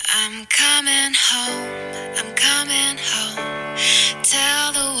I'm coming home, I'm coming home.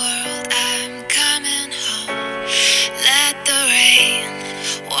 Tell the world I'm coming home. Let the rain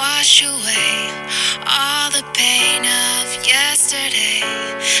wash away all the pain of yesterday.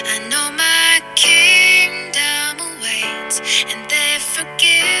 I know my kingdom awaits, and they've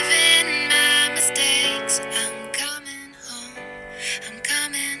forgiven my mistakes. I'm coming home, I'm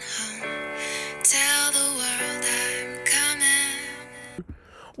coming home. Tell the world I'm coming.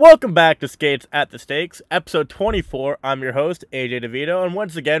 Welcome back to Skates at the Stakes, episode 24. I'm your host, AJ DeVito, and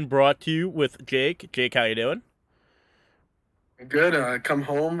once again brought to you with Jake. Jake, how you doing? Good. Come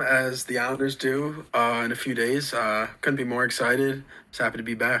home as the Islanders do in a few days. Couldn't be more excited. Just happy to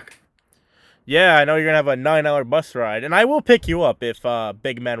be back. Yeah, I know you're gonna have a 9-hour bus ride, and I will pick you up if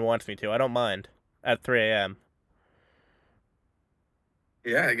Big Man wants me to. I don't mind at 3 a.m.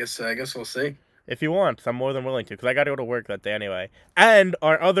 Yeah, I guess we'll see. If he wants, I'm more than willing to, because I gotta go to work that day anyway. And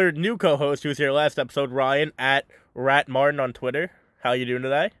our other new co-host who was here last episode, Ryan at Rat Martin on Twitter. How you doing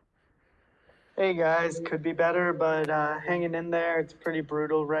today? Hey guys, could be better, but hanging in there. It's pretty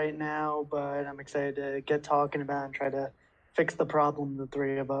brutal right now, but I'm excited to get talking about and try to fix the problem, the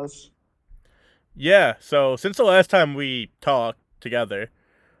three of us. Yeah, so since the last time we talked together,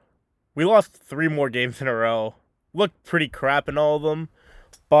 we lost 3 more games in a row. Looked pretty crap in all of them,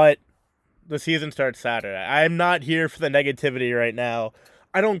 but the season starts Saturday. I'm not here for the negativity right now.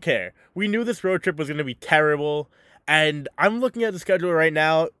 I don't care. We knew this road trip was going to be terrible, and I'm looking at the schedule right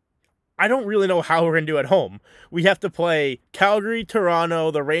now. I don't really know how we're going to do at home. We have to play Calgary, Toronto,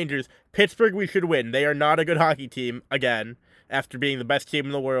 the Rangers. Pittsburgh, we should win. They are not a good hockey team, again, after being the best team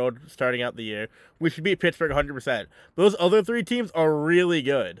in the world starting out the year. We should beat Pittsburgh 100%. Those other 3 teams are really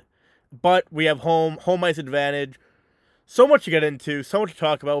good. But we have home ice advantage. So much to get into, so much to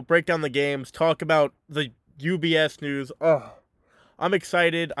talk about. We'll break down the games, talk about the UBS news. Oh, I'm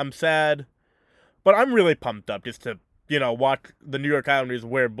excited. I'm sad. But I'm really pumped up just to, watch the New York Islanders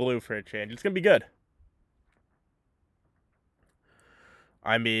wear blue for a change. It's going to be good.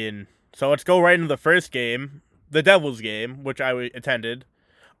 I mean, so let's go right into the first game, the Devils game, which I attended.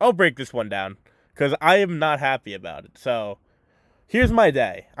 I'll break this one down because I am not happy about it. So here's my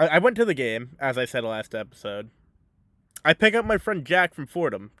day. I went to the game, as I said last episode. I pick up my friend Jack from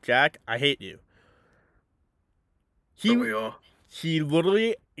Fordham. Jack, I hate you. Don't we all? He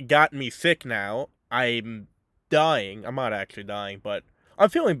literally got me sick now. I'm dying. I'm not actually dying, but I'm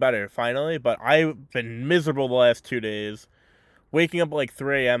feeling better finally. But I've been miserable the last 2 days. Waking up at like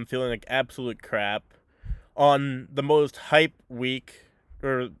 3 a.m. feeling like absolute crap. On the most hype week,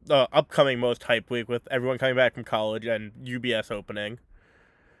 or the upcoming most hype week with everyone coming back from college and UBS opening.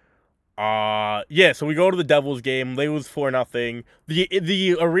 Yeah, so we go to the Devils game. They lose 4-0.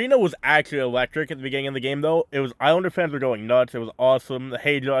 The arena was actually electric at the beginning of the game, though. It was Islander fans were going nuts. It was awesome. The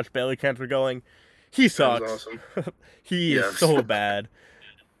Hey Josh Bailey chants were going. He That was sucks. awesome. He is Yes. so bad.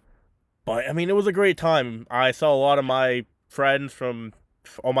 But I mean, it was a great time. I saw a lot of my friends from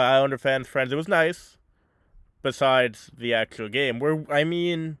all my Islander fans friends. It was nice. Besides the actual game, we'll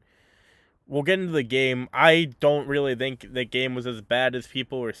get into the game. I don't really think the game was as bad as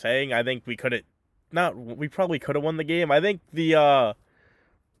people were saying. I think we could have we probably could have won the game. I think the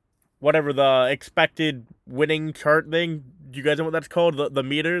whatever the expected winning chart thing, do you guys know what that's called? The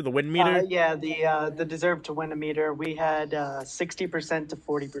meter, the win meter? Yeah, the deserve to win a meter. We had 60% to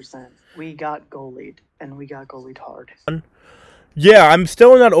 40%. We got goalied, and we got goalied hard. Yeah, I'm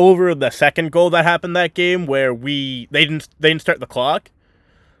still not over the second goal that happened that game where they didn't start the clock.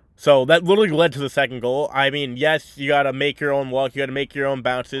 So that literally led to the second goal. I mean, yes, you gotta make your own luck, you gotta make your own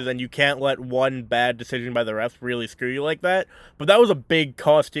bounces, and you can't let one bad decision by the refs really screw you like that. But that was a big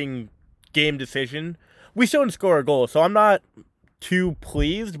costing game decision. We still didn't score a goal, so I'm not too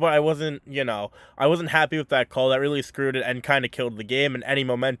pleased, but I wasn't happy with that call. That really screwed it and kind of killed the game and any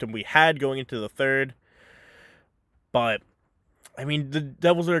momentum we had going into the third. But, I mean, the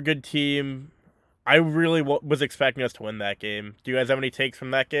Devils are a good team. I really was expecting us to win that game. Do you guys have any takes from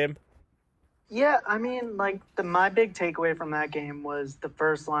that game? Yeah, I mean, like my big takeaway from that game was the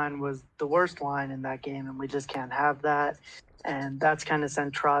first line was the worst line in that game, and we just can't have that. And that's kind of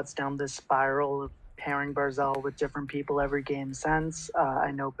sent Trotz down this spiral of pairing Barzell with different people every game since.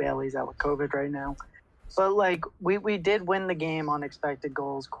 I know Bailey's out with COVID right now, but like we did win the game on expected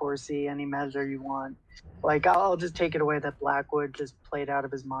goals, Corsi, any measure you want. Like I'll just take it away that Blackwood just played out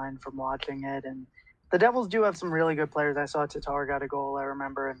of his mind from watching it, and the Devils do have some really good players. I saw Tatar got a goal, I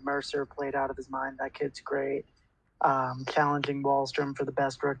remember, and Mercer played out of his mind. That kid's great. Challenging Wallstrom for the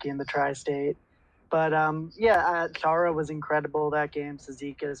best rookie in the tri-state. But Chara was incredible that game.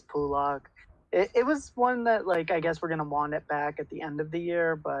 Cizikas, Pulak. it was one that, like, I guess we're gonna want it back at the end of the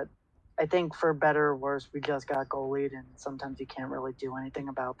year, but I think for better or worse, we just got goalied, and sometimes you can't really do anything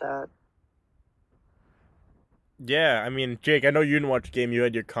about that. Yeah, I mean, Jake, I know you didn't watch the game. You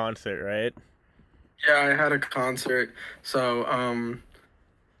had your concert, right? Yeah, I had a concert, so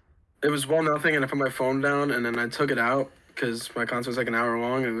it was 1-0, and I put my phone down, and then I took it out because my concert was like an hour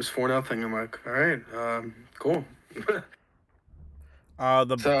long, and it was 4-0. I'm like, all right, cool.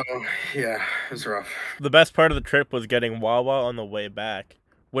 The So yeah, it was rough. the best part of the trip was getting Wawa on the way back,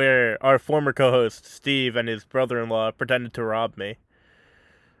 where our former co-host Steve and his brother-in-law pretended to rob me.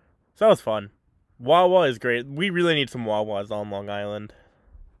 So that was fun. Wawa is great. We really need some Wawas on Long Island.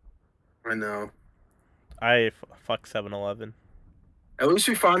 I know. Fuck 7-Eleven. At least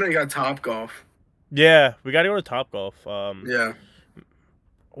we finally got Top Golf. Yeah, we gotta go to Topgolf. Yeah,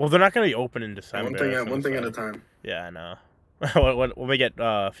 Well, they're not gonna be open in December. one thing at a time. Yeah, I know. when we get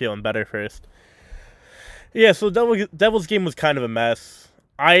feeling better first. Yeah, so Devil's game was kind of a mess.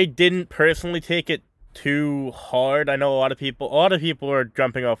 I didn't personally take it too hard. I know a lot of people are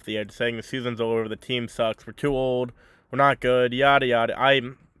jumping off the edge saying the season's over, the team sucks, we're too old, we're not good, yada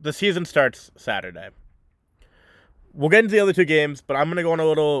yada. The season starts Saturday. We'll get into the other two games, but I'm going to go on a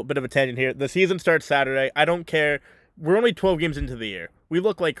little bit of a tangent here. The season starts Saturday. I don't care. We're only 12 games into the year. We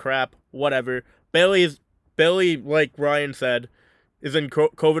look like crap, whatever. Bailey, like Ryan said, is in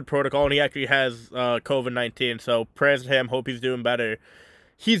COVID protocol, and he actually has COVID-19, so prayers to him. Hope he's doing better.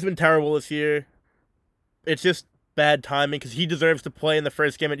 He's been terrible this year. It's just bad timing because he deserves to play in the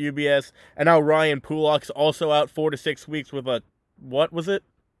first game at UBS, and now Ryan Pulak's also out 4 to 6 weeks with a, what was it?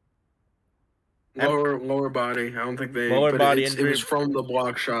 Lower body. I don't think they. Lower body It injury. was from the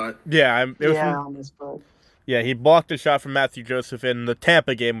block shot. Yeah, On this boat. Yeah, he blocked a shot from Matthew Joseph in the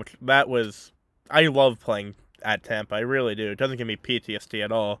Tampa game, which I love playing at Tampa. I really do. It doesn't give me PTSD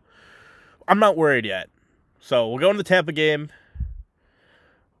at all. I'm not worried yet. So we'll go into the Tampa game.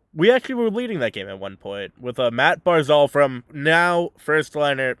 We actually were leading that game at one point with a Matt Barzal from now first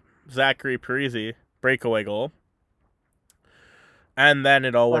liner Zachary Parise breakaway goal. And then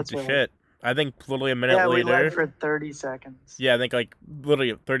it all went to shit. I think literally a minute later. Yeah, we led for 30 seconds. Yeah, I think like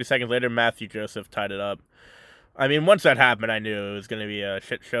literally 30 seconds later, Matthew Joseph tied it up. I mean, once that happened, I knew it was going to be a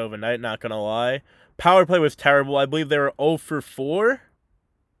shit show of a night, not going to lie. Power play was terrible. I believe they were 0 for 4.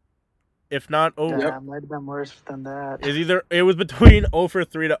 If not 0. Yeah, it might have been worse than that. It was between 0 for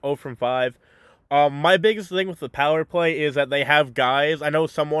 3 to 0 from 5. My biggest thing with the power play is that they have guys. I know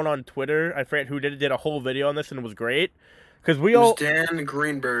someone on Twitter, I forget who did a whole video on this, and it was great. Because it was Dan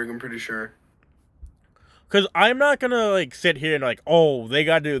Greenberg, I'm pretty sure. Because I'm not going to, like, sit here and, like, oh, they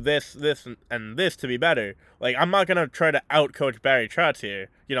got to do this, and this to be better. Like, I'm not going to try to out-coach Barry Trotz here.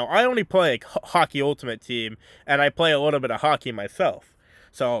 You know, I only play, like, Hockey Ultimate Team, and I play a little bit of hockey myself.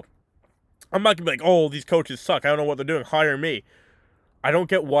 So, I'm not going to be like, oh, these coaches suck. I don't know what they're doing. Hire me. I don't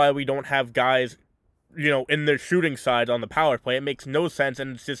get why we don't have guys, you know, in their shooting side on the power play. It makes no sense,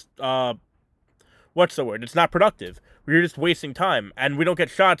 and it's just, what's the word? It's not productive. We're just wasting time, and we don't get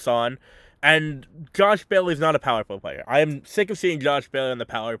shots on. And Josh Bailey's not a power play player. I am sick of seeing Josh Bailey on the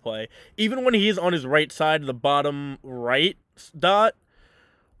power play. Even when he's on his right side, the bottom right dot,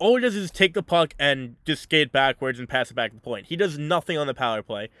 all he does is take the puck and just skate backwards and pass it back to the point. He does nothing on the power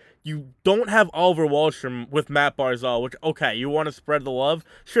play. You don't have Oliver Wahlstrom with Matt Barzal, which, okay, you want to spread the love?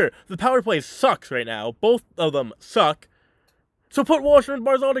 Sure, the power play sucks right now. Both of them suck. So put Wahlstrom and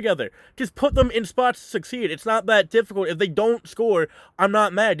Barzal together. Just put them in spots to succeed. It's not that difficult. If they don't score, I'm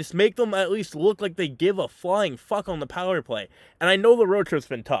not mad. Just make them at least look like they give a flying fuck on the power play. And I know the road trip's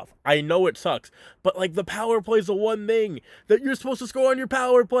been tough. I know it sucks. But, like, the power play's the one thing that you're supposed to score on your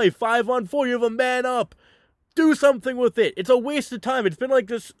power play. 5-on-4, you have a man up. Do something with it. It's a waste of time. It's been like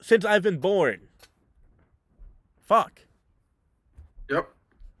this since I've been born. Fuck. Yep.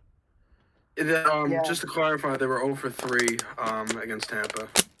 Just to clarify, they were 0 for 3 against Tampa.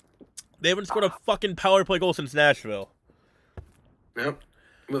 They haven't scored a fucking power play goal since Nashville. Yep.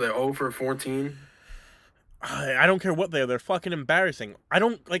 Were they 0 for 14? I don't care what they are. They're fucking embarrassing.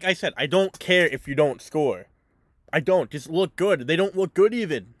 Like I said, I don't care if you don't score. I don't. Just look good. They don't look good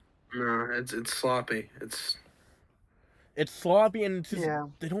even. No, it's sloppy. It's sloppy and it's just,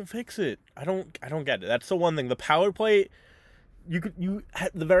 they don't fix it. I don't get it. That's the one thing. The power play, you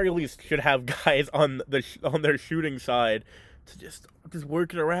at the very least should have guys on their shooting side to just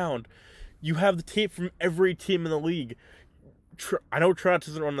work it around. You have the tape from every team in the league. I know Trotz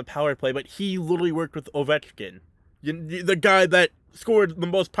isn't on the power play, but he literally worked with Ovechkin, the guy that scored the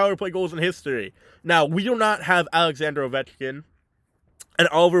most power play goals in history. Now, we do not have Alexander Ovechkin, and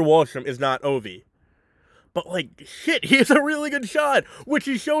Oliver Wahlstrom is not Ovi. But, like, shit, he has a really good shot, which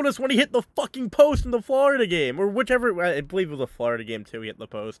he showed us when he hit the fucking post in the Florida game, or whichever, I believe it was a Florida game, too, he hit the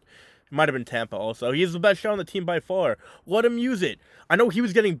post. It might have been Tampa also. He has the best shot on the team by far. Let him use it. I know he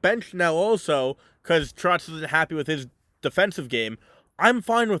was getting benched now also, because Trotz isn't happy with his defensive game. I'm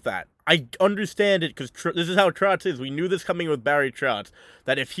fine with that. I understand it, because this is how Trotz is. We knew this coming with Barry Trotz,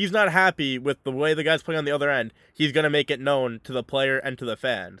 that if he's not happy with the way the guy's playing on the other end, he's going to make it known to the player and to the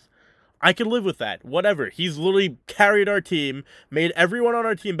fans. I can live with that. Whatever. He's literally carried our team, made everyone on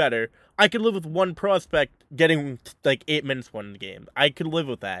our team better. I could live with one prospect getting, like, 8 minutes one game. I could live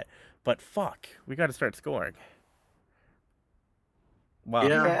with that. But fuck, we got to start scoring. Wow.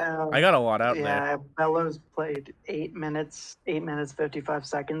 Yeah. I got a lot out there. Yeah, Bellows played 8 minutes, 55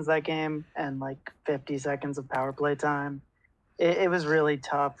 seconds that game, and like 50 seconds of power play time. It was really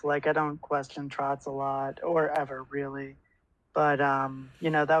tough. Like, I don't question Trotz a lot, or ever really. But,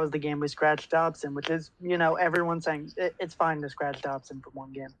 that was the game we scratched Dobson, which is, everyone's saying it's fine to scratch Dobson for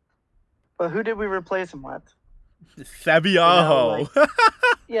one game. But who did we replace him with? Sabiaho.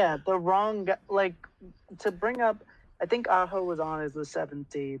 Yeah, the wrong guy. Like, to bring up, I think Aho was on as the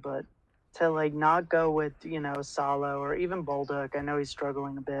 7th, but to, like, not go with, Salo or even Bolduc, I know he's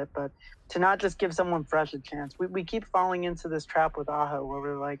struggling a bit, but to not just give someone fresh a chance. We keep falling into this trap with Aho where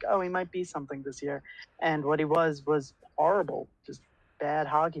we're like, oh, he might be something this year. And what he was horrible, just bad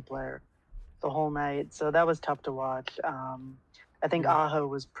hockey player the whole night. So that was tough to watch. I think Aho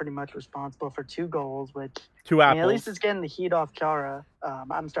was pretty much responsible for 2 goals, which 2 apples. at least it's getting the heat off Chara.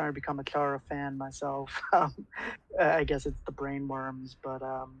 I'm starting to become a Chara fan myself. I guess it's the brain worms, but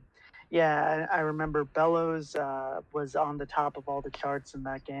yeah, I remember Bellows was on the top of all the charts in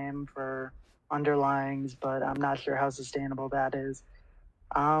that game for underlyings, but I'm not sure how sustainable that is.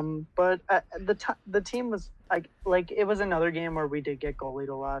 But the team was like it was another game where we did get goalied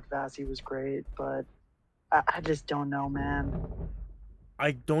a lot. Vasi was great, but I just don't know, man.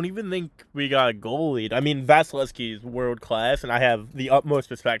 I don't even think we got goalied. I mean, Vasilevsky is world class, and I have the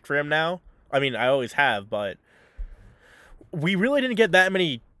utmost respect for him now. I mean, I always have, but we really didn't get that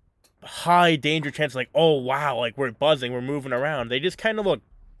many high danger chances. Like, oh wow, like we're buzzing, we're moving around. They just kind of look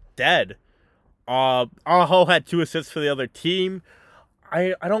dead. Aho had 2 assists for the other team.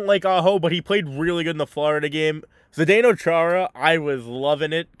 I don't like Aho, but he played really good in the Florida game. Zdeno Chara, I was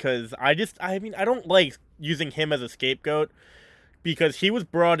loving it because I don't like using him as a scapegoat because he was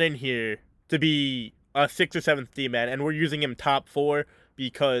brought in here to be a 6th or 7th D man, and we're using him top 4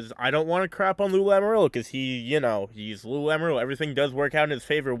 because I don't want to crap on Lou Lamoriello because he's Lou Lamoriello. Everything does work out in his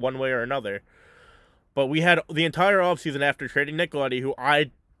favor one way or another. But we had the entire offseason after trading Nicoletti, who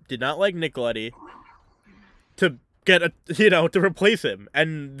I did not like Nicoletti, to get to replace him,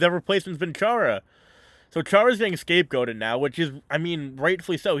 and the replacement's been Chara. So Chara's getting scapegoated now, which is, I mean,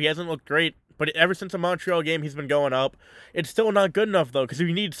 rightfully so. He hasn't looked great, but ever since the Montreal game, he's been going up. It's still not good enough, though, because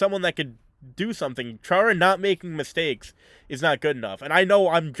we need someone that could do something. Chara not making mistakes is not good enough. And I know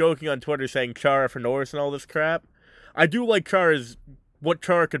I'm joking on Twitter saying Chara for Norris and all this crap. I do like what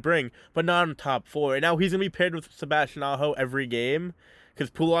Chara could bring, but not on top 4. And now he's going to be paired with Sebastian Aho every game because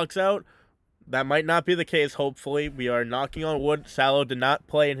Pulak's out. That might not be the case, hopefully. We are knocking on wood. Salo did not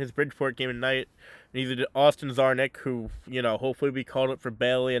play in his Bridgeport game tonight. Neither did Austin Zarnik, who, hopefully we called it for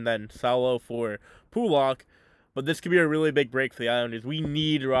Bailey and then Salo for Pulak. But this could be a really big break for the Islanders. We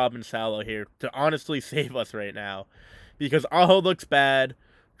need Robin Salo here to honestly save us right now. Because Aho looks bad.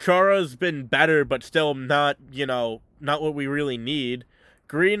 Chara's been better, but still not what we really need.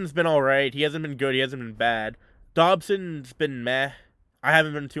 Green's been alright. He hasn't been good. He hasn't been bad. Dobson's been meh. I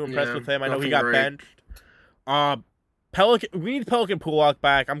haven't been too impressed with him. I know he got benched. We need Pelican Pulak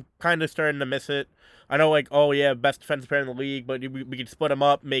back. I'm kind of starting to miss it. I know, best defensive pair in the league, but we could split them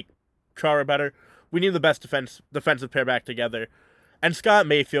up, make Chara better. We need the best defensive pair back together. And Scott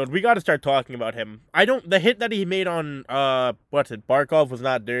Mayfield, we got to start talking about him. The hit that he made on Barkov was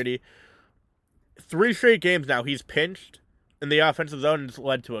not dirty. 3 straight games now, he's pinched in the offensive zone and it's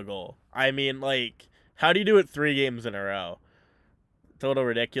led to a goal. I mean, how do you do it 3 games in a row? It's a little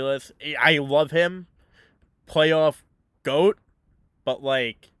ridiculous. I love him. Playoff GOAT. But,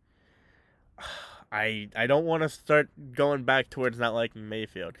 I don't want to start going back towards not liking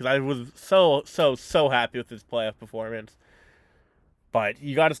Mayfield. Because I was so happy with his playoff performance. But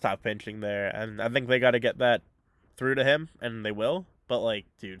you got to stop pinching there. And I think they got to get that through to him. And they will. But,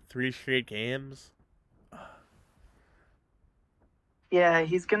 dude, 3 straight games. Yeah,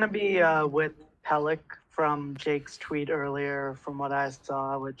 he's going to be with Pellick from Jake's tweet earlier, from what I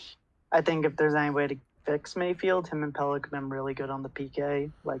saw, which I think if there's any way to fix Mayfield, him and Pellick have been really good on the PK,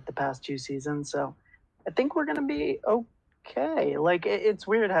 the past 2 seasons. So I think we're going to be okay. Like it's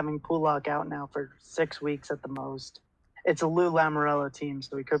weird having Pulak out now for 6 weeks at the most. It's a Lou Lamoriello team,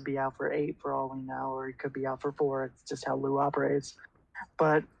 so he could be out for 8 for all we know, or he could be out for 4. It's just how Lou operates.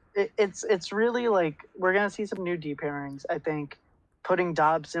 But it's really like we're gonna see some new deep pairings. I think putting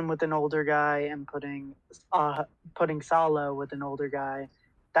Dobson with an older guy and putting Salo with an older guy,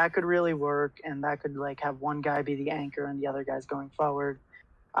 that could really work, and that could like have one guy be the anchor and the other guys going forward.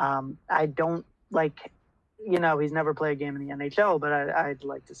 I don't like, he's never played a game in the NHL, but I'd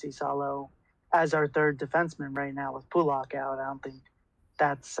like to see Salo as our third defenseman right now with Pulak out. I don't think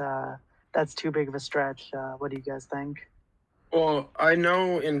that's too big of a stretch. What do you guys think? Well, I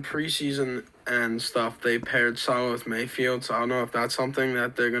know in preseason and stuff they paired Salah with Mayfield, so I don't know if that's something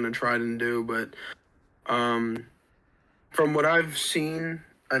that they're gonna try and do. But from what I've seen,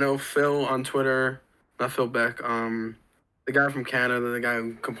 I know Phil on Twitter, not Phil Beck, the guy from Canada, the guy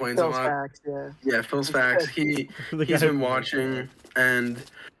who complains Phil's a lot. facts, yeah. Yeah, Phil's facts. He's The guy been who- watching, and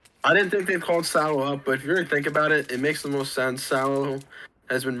I didn't think they called Salo up, but if you really think about it, it makes the most sense. Salo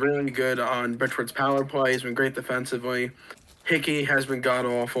has been really good on Bridgeport's power play. He's been great defensively. Hickey has been god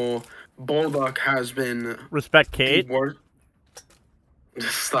awful. Bolduc has been Respect the Kate. worst.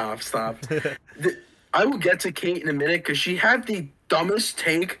 Stop. I will get to Kate in a minute because she had the dumbest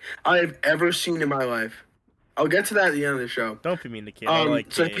take I have ever seen in my life. I'll get to that at the end of the show. Don't be mean to Kate. I like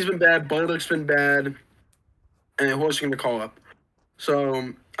So Kate. he's been bad. Bolduc's been bad, and who else are going to call up?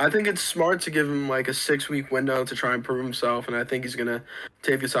 So I think it's smart to give him like a 6-week window to try and prove himself, and I think he's gonna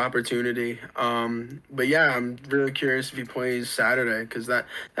take this opportunity. But yeah, I'm really curious if he plays Saturday because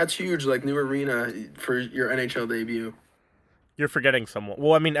that's huge, like new arena for your NHL debut. You're forgetting someone.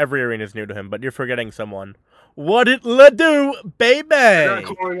 Well, I mean, every arena is new to him, but you're forgetting someone. What it do, baby? They're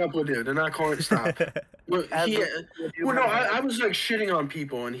not calling up Ledoux. They're not calling. Stop. Well, As he, with you, well, no, Matt. I was like shitting on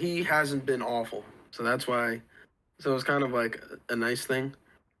people, and he hasn't been awful, so that's why. So it's kind of like a nice thing.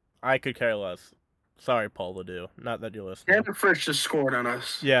 I could care less. Sorry, Paul Ledoux. Not that you're listening. Tanner Fritz just scored on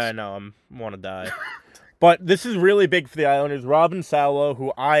us. Yeah, I know. I want to die. But this is really big for the Islanders. Robin Salo,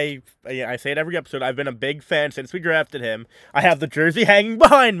 who I say it every episode, I've been a big fan since we drafted him. I have the jersey hanging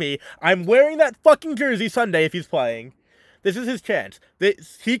behind me. I'm wearing that fucking jersey Sunday if he's playing. This is his chance.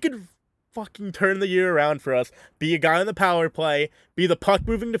 He could fucking turn the year around for us. Be a guy on the power play. Be the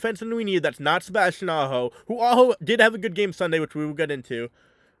puck-moving defenseman we need. That's not Sebastian Aho, who Aho did have a good game Sunday, which we will get into.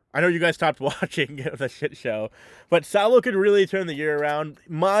 I know you guys stopped watching the shit show, but Salo could really turn the year around.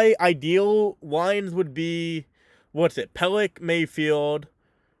 My ideal lines would be, what's it? Pellick, Mayfield.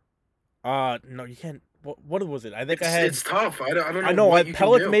 No, you can't. What was it? I think It's tough. I don't know. I know. what you can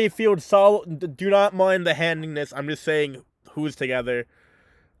Pellick, do. Mayfield, Salo. Do not mind the handingness. I'm just saying who's together.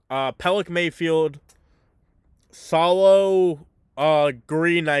 Pellick, Mayfield, Salo,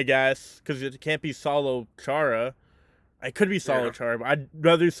 Green, I guess, because it can't be Salo Chara. It could be Salo Yeah. Chara, but I'd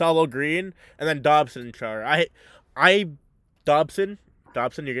rather Salo Green and then Dobson and Chara. Dobson,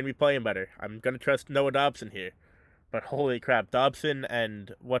 you're gonna be playing better. I'm gonna trust Noah Dobson here. But holy crap, Dobson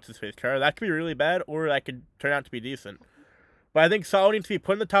and what's his face, Chara, that could be really bad, or that could turn out to be decent. But I think Salo needs to be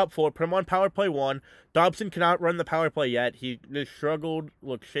put in the top 4, put him on power play 1. Dobson cannot run the power play yet. He just struggled,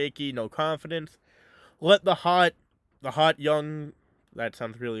 looked shaky, no confidence. Let the hot young, that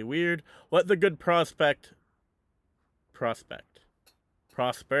sounds really weird. Let the good prosper.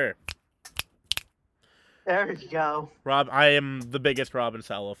 There you go. Rob, I am the biggest Robin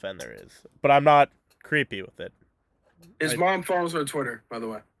Salo fan there is, but I'm not creepy with it. His mom follows her on Twitter, by the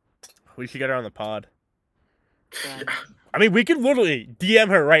way. We should get her on the pod. Yeah. I mean, we could literally DM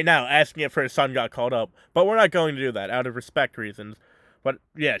her right now asking if her son got called up, but we're not going to do that out of respect reasons. But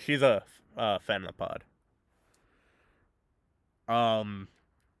yeah, she's a fan of the pod.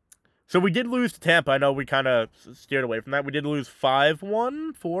 So we did lose to Tampa. I know we kind of steered away from that. We did lose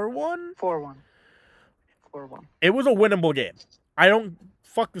 5-1, 4-1. 4-1. 4-1. It was a winnable game.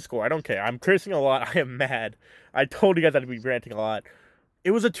 Fuck the score. I don't care. I'm cursing a lot. I am mad. I told you guys I'd be ranting a lot.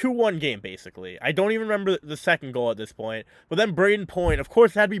 It was a 2-1 game, basically. I don't even remember the second goal at this point. But then Braden Point, of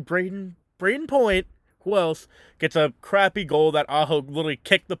course, it had to be Braden Point, who else, gets a crappy goal that Aho literally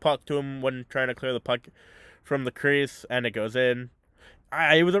kicked the puck to him when trying to clear the puck from the crease, and it goes in.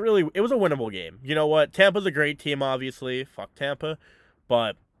 It was a winnable game. You know what? Tampa's a great team, obviously. Fuck Tampa.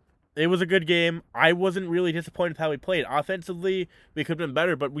 But it was a good game. I wasn't really disappointed with how we played. Offensively, we could have been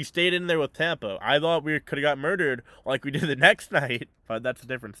better, but we stayed in there with Tampa. I thought we could have got murdered like we did the next night, but that's a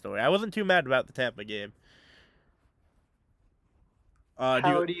different story. I wasn't too mad about the Tampa game.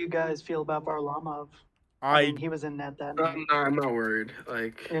 How do you guys feel about Varlamov? I mean, he was in net that night. I'm not worried.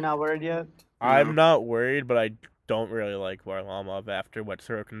 Like, You're not worried yet? I'm not worried, but I don't really like Varlamov after what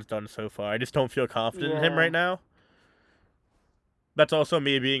Sorokin's done so far. I just don't feel confident in him Yeah. right now. That's also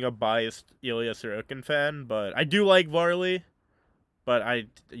me being a biased Ilya Sorokin fan, but I do like Varley. But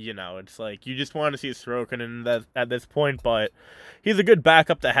it's like you just want to see Sorokin in that at this point. But he's a good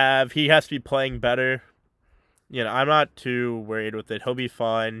backup to have. He has to be playing better. I'm not too worried with it. He'll be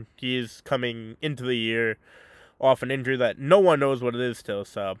fine. He's coming into the year off an injury that no one knows what it is still.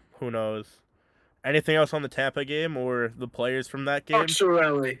 So who knows? Anything else on the Tampa game or the players from that game? Fuck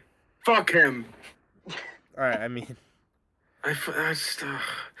Sorelli. Fuck him. All right. I mean,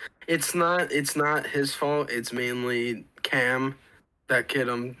 it's not his fault. It's mainly Cam, that kid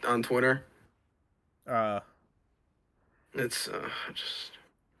on Twitter. It's just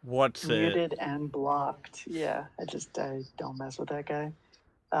what's muted and blocked. Yeah, I don't mess with that guy.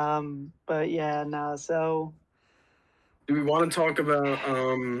 But yeah, no. So, do we want to talk about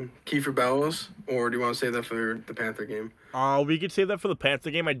Kiefer Bellows, or do you want to save that for the Panther game? We could save that for the Panther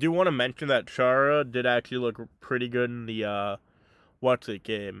game. I do want to mention that Chara did actually look pretty good in the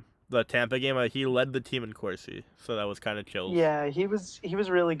game, the Tampa game. He led the team in Corsi, so that was kind of chill. Yeah, he was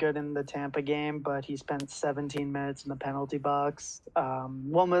really good in the Tampa game, but he spent 17 minutes in the penalty box.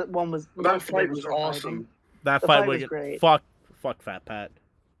 One was that fight was awesome. That fight was great. Fuck Fat Pat.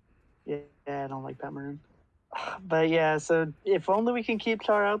 Yeah, I don't like Pat Maroon. But yeah, so if only we can keep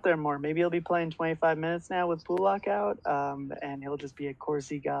Char out there more. Maybe he'll be playing 25 minutes now with Pulak out, and he'll just be a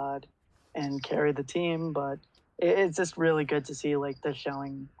Corsi god and carry the team. But it's just really good to see like the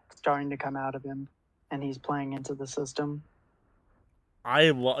showing starting to come out of him, and he's playing into the system.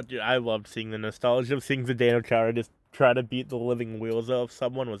 I loved seeing the nostalgia of seeing Zdeno Chara just try to beat the living wheels off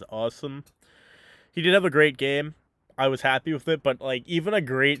someone was awesome. He did have a great game. I was happy with it, but like even a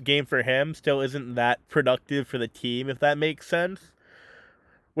great game for him still isn't that productive for the team, if that makes sense.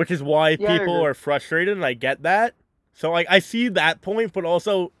 Which is why people are frustrated, and I get that. So I see that point, but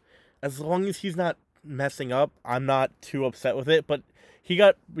also as long as he's not messing up, I'm not too upset with it. But he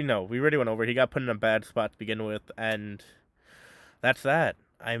got, we already went over. He got put in a bad spot to begin with, and that's that.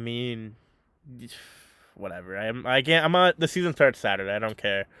 I mean, whatever. I can't. I'm not. The season starts Saturday. I don't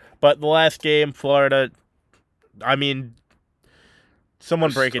care. But the last game, Florida. I mean,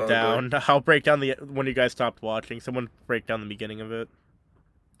 someone break it down. I'll break down when you guys stopped watching. Someone break down the beginning of it.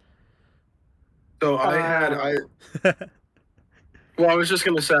 So I was just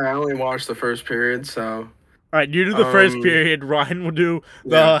gonna say I only watched the first period. So all right, you do the first period. Ryan will do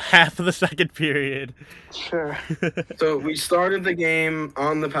the half of the second period. Sure. So we started the game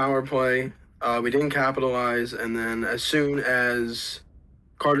on the power play. We didn't capitalize, and then as soon as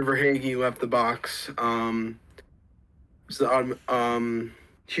Carter Verhaeghe left the box,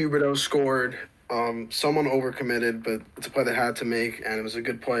 Huberdeau scored. Someone overcommitted, but it's a play they had to make, and it was a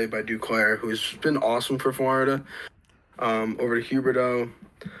good play by Duclair, who's been awesome for Florida. Over to Huberdeau.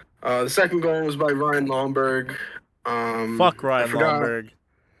 The second goal was by Ryan Lomberg. Fuck Ryan Lomberg.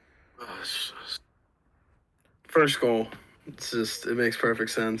 First goal. It makes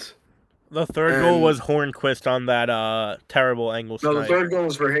perfect sense. The third goal was Hornquist on that terrible angle snipe. No, the third goal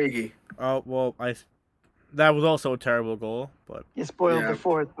was Verhaeghe. Oh, well, that was also a terrible goal, but you spoiled the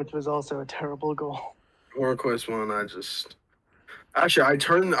fourth, which was also a terrible goal. Hornquist one, I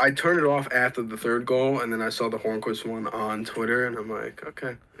turned it off after the third goal, and then I saw the Hornquist one on Twitter, and I'm like,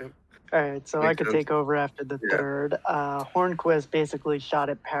 okay. Yep. All right, so I could take over after the third. Hornquist basically shot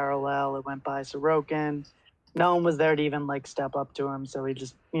it parallel. It went by Sorokin. No one was there to even step up to him, so he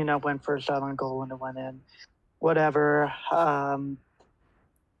just went for a shot on goal and it went in. Whatever.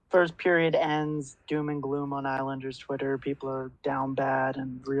 First period ends, doom and gloom on Islanders Twitter. People are down bad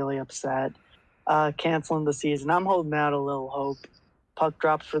and really upset. Canceling the season. I'm holding out a little hope. Puck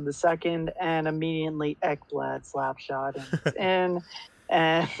drops for the second, and immediately Ekblad slap shot, and it's in.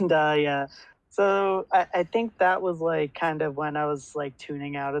 And yeah, so I think that was kind of when I was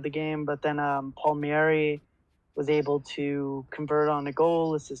tuning out of the game. But then Palmieri was able to convert on a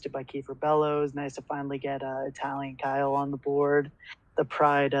goal, assisted by Kiefer Bellows. Nice to finally get Italian Kyle on the board. The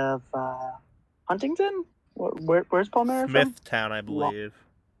pride of Huntington? Where's Palmieri from? Smithtown, I believe.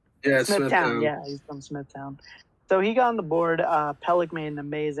 Yeah, Smithtown. Yeah, he's from Smithtown. So he got on the board. Pelech made an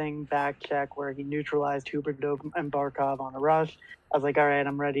amazing back check where he neutralized Huberdeau and Barkov on a rush. I was like, all right,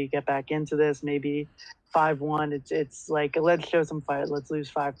 I'm ready to get back into this. Maybe 5-1. It's let's show some fight. Let's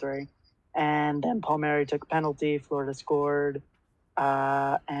lose 5-3. And then Palmieri took a penalty. Florida scored.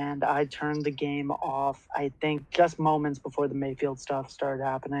 And I turned the game off, I think, just moments before the Mayfield stuff started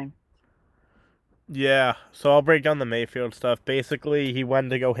happening. Yeah, so I'll break down the Mayfield stuff. Basically, he went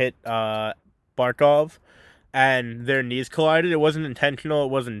to go hit Barkov, and their knees collided. It wasn't intentional.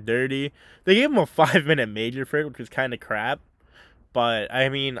 It wasn't dirty. They gave him a 5-minute major for it, which was kind of crap. But I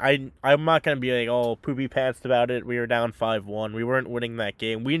mean, I'm not gonna be like all poopy pants about it. We were down 5-1. We weren't winning that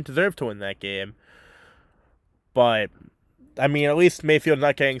game. We didn't deserve to win that game. But I mean, at least Mayfield's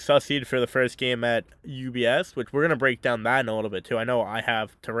not getting sussied for the first game at UBS, which we're gonna break down that in a little bit too. I know I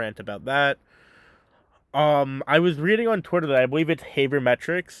have to rant about that. I was reading on Twitter that I believe it's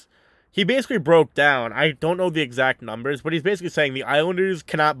Habermetrics. He basically broke down. I don't know the exact numbers, but he's basically saying the Islanders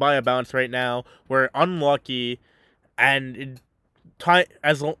cannot buy a bounce right now. We're unlucky, and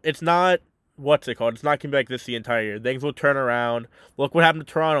it's not what's it called. It's not gonna be like this the entire year. Things will turn around. Look what happened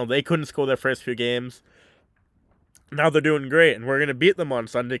to Toronto. They couldn't score their first few games. Now they're doing great, and we're gonna beat them on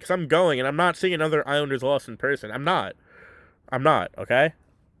Sunday. Because I'm going, and I'm not seeing another Islanders loss in person. I'm not. Okay.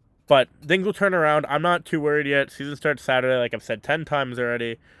 But things will turn around. I'm not too worried yet. Season starts Saturday, like I've said 10 times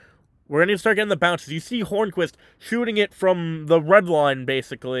already. We're going to start getting the bounces. You see Hornquist shooting it from the red line,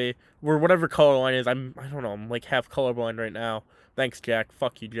 basically, or whatever color line is. I don't know. I'm like half colorblind right now. Thanks, Jack.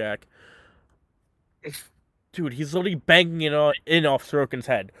 Fuck you, Jack. Dude, he's literally banging it in off Sorokin's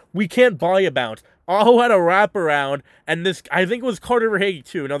head. We can't buy a bounce. Aho had a wraparound, and this, I think it was Carter Verhaeghe,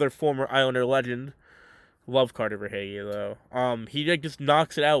 too, another former Islander legend. Love Carter Verhaeghe, though. He just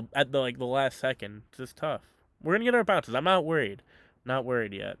knocks it out at the last second. It's just tough. We're gonna get our bounces. I'm not worried. Not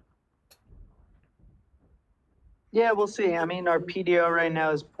worried yet. Yeah, we'll see. I mean, our PDO right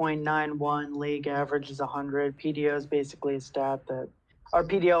now is 0.91. League average is 100. PDO is basically a stat that our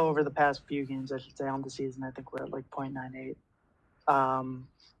PDO over the past few games, I should say, on the season, I think we're at like 0.98,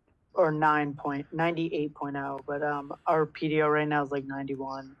 or 98.0. But our PDO right now is like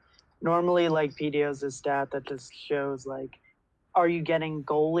 91. Normally, like, PDO is a stat that just shows, like, are you getting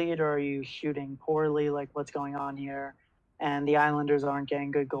goal lead or are you shooting poorly? Like, what's going on here? And the Islanders aren't getting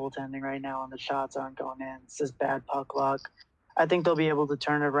good goaltending right now, and the shots aren't going in. It's just bad puck luck. I think they'll be able to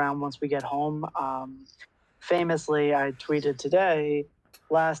turn it around once we get home. Famously, I tweeted today,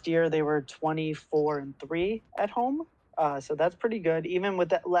 last year they were 24-3 at home. So that's pretty good, even with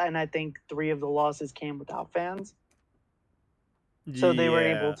that. And I think 3 of the losses came without fans. So they were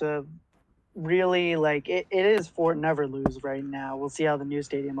able to really, like, it is Fort Never Lose right now. We'll see how the new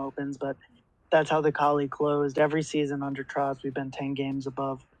stadium opens, but that's how the Collie closed. Every season under Trotz, we've been 10 games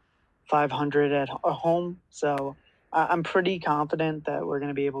above 500 at home. So I'm pretty confident that we're going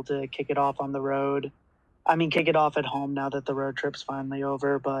to be able to kick it off on the road. I mean, kick it off at home now that the road trip's finally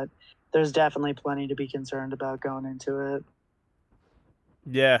over, but there's definitely plenty to be concerned about going into it.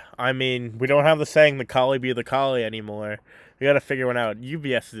 Yeah, I mean, we don't have the saying "the collie be the collie" anymore. We got to figure one out.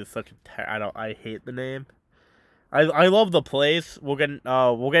 UBS is such a I hate the name. I love the place. We'll get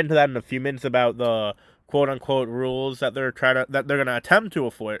into that in a few minutes about the quote unquote rules that they're gonna attempt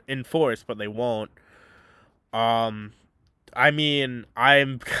to enforce, but they won't. I mean, we're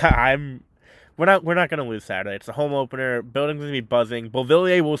not gonna lose Saturday. It's a home opener. Building's gonna be buzzing.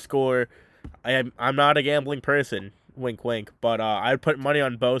 Beauvillier will score. I'm not a gambling person. Wink, wink. But I'd put money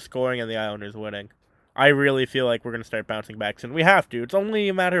on Bo scoring and the Islanders winning. I really feel like we're going to start bouncing back soon. We have to. It's only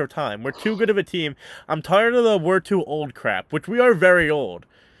a matter of time. We're too good of a team. I'm tired of the we're too old crap, which we are very old.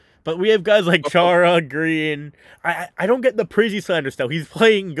 But we have guys like Chara, Green. I don't get the Prezi slander stuff. He's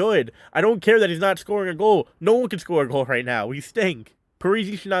playing good. I don't care that he's not scoring a goal. No one can score a goal right now. We stink.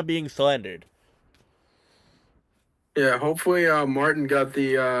 Parisi should not be being slandered. Yeah, hopefully Martin got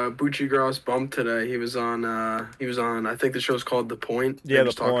the Bucci Gross bump today. He was on I think the show's called The Point. Yeah, They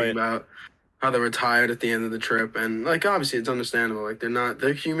was The Point. talking about how they were tired at the end of the trip, and like obviously it's understandable. Like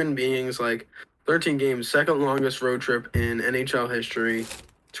they're human beings. Like 13 games, second longest road trip in NHL history.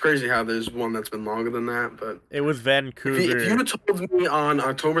 It's crazy how there's one that's been longer than that, but It was Vancouver. if you had told me on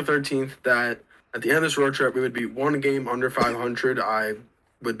October 13th that at the end of this road trip we would be one game under 500, I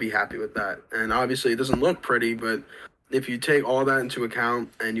would be happy with that. And obviously it doesn't look pretty, but if you take all that into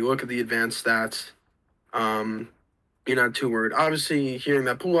account and you look at the advanced stats, you're not too worried. Obviously, hearing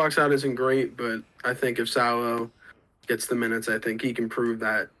that Pulak's out isn't great, but I think if Salo gets the minutes, I think he can prove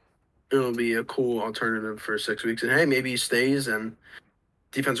that it'll be a cool alternative for 6 weeks. And hey, maybe he stays and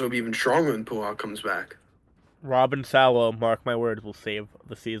defense will be even stronger when Pulak comes back. Robin Salo, mark my words, will save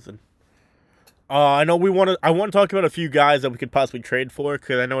the season. I know I want to talk about a few guys that we could possibly trade for,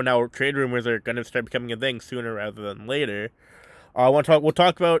 because I know now trade rumors are going to start becoming a thing sooner rather than later. We'll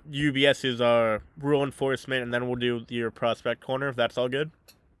talk about UBS's rule enforcement, and then we'll do your prospect corner, if that's all good.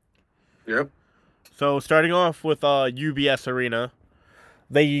 Yep. So starting off with UBS Arena,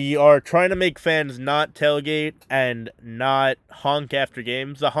 they are trying to make fans not tailgate and not honk after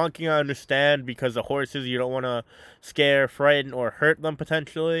games. The honking I understand, because the horses, you don't want to scare, frighten, or hurt them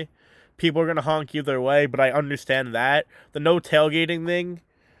potentially. People are going to honk either way, but I understand that. The no tailgating thing,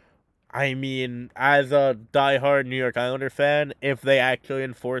 I mean, as a diehard New York Islander fan, if they actually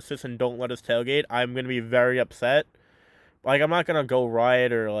enforce this and don't let us tailgate, I'm gonna be very upset. Like, I'm not gonna go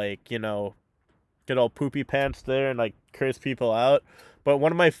riot or like, get all poopy pants there and like curse people out. But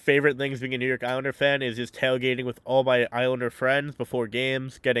one of my favorite things being a New York Islander fan is just tailgating with all my Islander friends before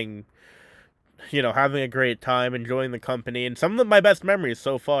games, getting, having a great time, enjoying the company, and some of my best memories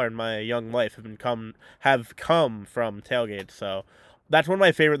so far in my young life have come from tailgates. So that's one of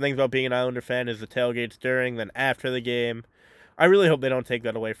my favorite things about being an Islander fan is the tailgates during, then after the game. I really hope they don't take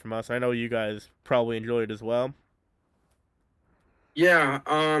that away from us. I know you guys probably enjoy it as well. Yeah,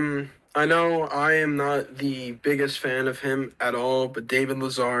 I know I am not the biggest fan of him at all, but David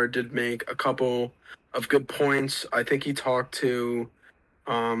Lazar did make a couple of good points. I think he talked to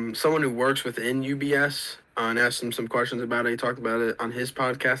someone who works within UBS and asked him some questions about it. He talked about it on his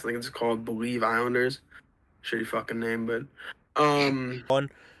podcast. I think it's called Believe Islanders. Shitty fucking name, but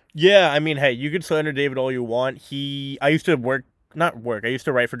Yeah, I mean, hey, you can slander David all you want. I used to I used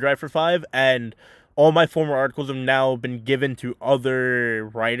to write for Drive for Five, and all my former articles have now been given to other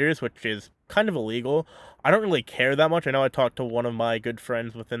writers, which is kind of illegal. I don't really care that much. I know I talked to one of my good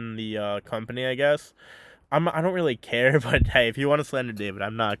friends within the company, I guess. I don't really care, but hey, if you want to slander David,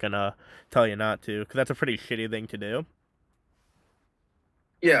 I'm not gonna tell you not to, because that's a pretty shitty thing to do.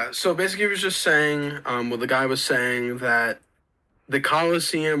 yeah. So basically, he was just saying, well, the guy was saying that the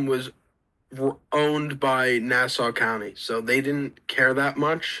Coliseum was owned by Nassau County, so they didn't care that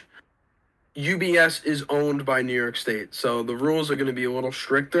much. UBS is owned by New York State, so the rules are going to be a little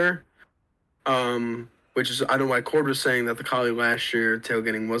stricter. Which is I know why Cord was saying that the Collie last year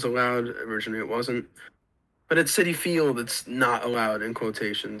tailgating was allowed. Originally, it wasn't. But at City Field, it's not allowed in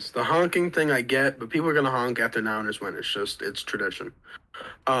quotations. The honking thing I get, but people are going to honk after Niners win. It's tradition.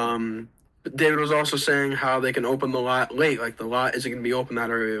 But David was also saying how they can open the lot late. Like the lot isn't going to be open that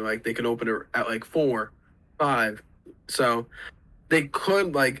early. Like they can open it at like 4, 5. So they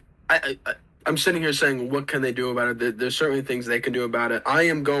could like I'm sitting here saying what can they do about it? There's certainly things they can do about it. I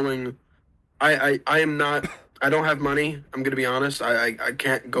am going. I am not. I don't have money. I'm going to be honest. I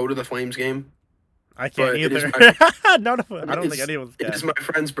can't go to the Flames game. I can't But it is either. I don't think anyone's It is can. my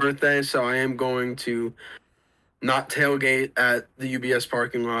friend's birthday, so I am going to not tailgate at the UBS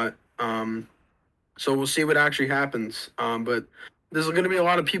parking lot. So we'll see what actually happens. But there's going to be a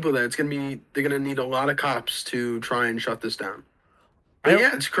lot of people there. They're going to need a lot of cops to try and shut this down. But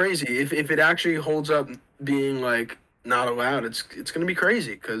yeah, it's crazy. If it actually holds up being like not allowed, it's going to be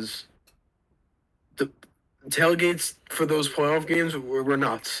crazy because the tailgates for those playoff games were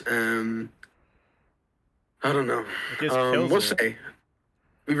nuts. I don't know. It just kills We'll me. see.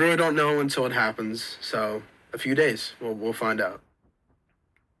 We really don't know until it happens. So a few days, we'll find out.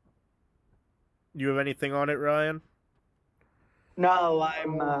 You have anything on it, Ryan? No,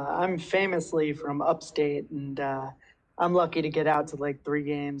 I'm famously from upstate, and I'm lucky to get out to like 3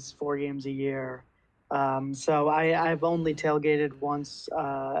 games, 4 games a year. So I've only tailgated once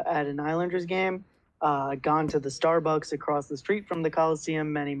at an Islanders game. Gone to the Starbucks across the street from the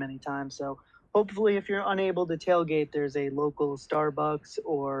Coliseum many times. So hopefully, if you're unable to tailgate, there's a local Starbucks,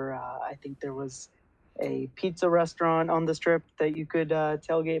 or I think there was a pizza restaurant on the strip that you could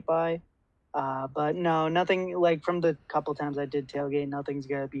tailgate by. But no, nothing like from the couple times I did tailgate, nothing's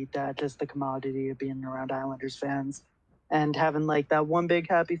gonna beat that. Just the commodity of being around Islanders fans and having like that one big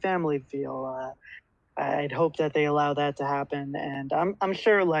happy family feel. I'd hope that they allow that to happen, and I'm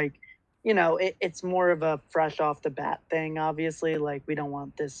sure like it's more of a fresh off the bat thing. Obviously, like we don't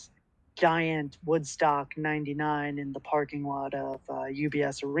want this giant Woodstock '99 in the parking lot of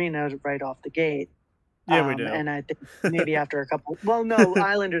UBS Arena right off the gate. Yeah, we do. And I think maybe after a couple, well, no,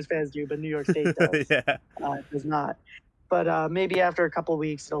 Islanders fans do, but New York State does. Yeah. It does not. But maybe after a couple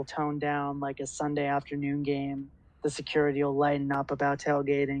weeks, it'll tone down like a Sunday afternoon game. The security will lighten up about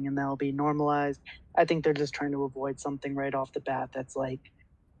tailgating and they'll be normalized. I think they're just trying to avoid something right off the bat that's like,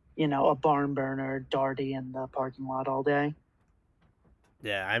 a barn burner, Darty in the parking lot all day.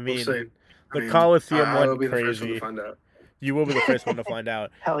 Yeah, I We'll mean, see. the Coliseum I will went be the first one crazy. to find out. You will be the first one to find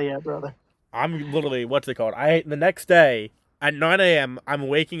out. Hell yeah, brother. I'm literally, what's it called? The next day at 9 a.m. I'm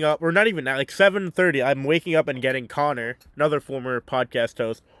waking up, or not even that, like 7:30. I'm waking up and getting Connor, another former podcast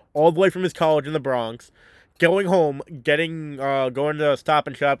host, all the way from his college in the Bronx, going home, going to Stop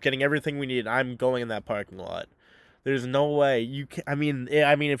and Shop, getting everything we need. I'm going in that parking lot. There's no way you can. I mean,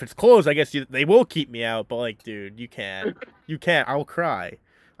 if it's closed, I guess they will keep me out. But like, dude, you can't. You can't. I'll cry.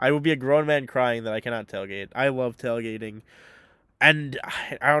 I will be a grown man crying that I cannot tailgate. I love tailgating, and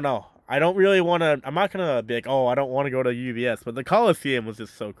I don't know. I don't really want to. I'm not gonna be like, oh, I don't want to go to UBS. But the Coliseum was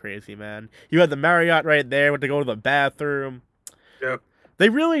just so crazy, man. You had the Marriott right there. Went to go to the bathroom. Yep.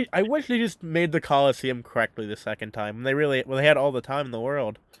 I wish they just made the Coliseum correctly the second time. They had all the time in the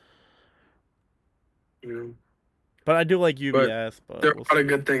world. You know, But I do like UBS. But there are a we'll lot of see.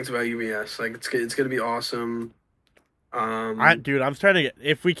 good things about UBS. Like it's gonna be awesome. Dude, I'm starting to get.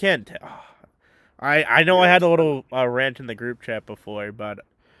 If we can't, I know I had a little rant in the group chat before, but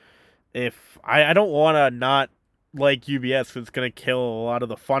if I don't want to not like UBS, 'cause it's gonna kill a lot of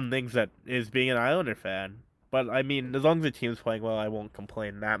the fun things that is being an Islander fan. But I mean, as long as the team's playing well, I won't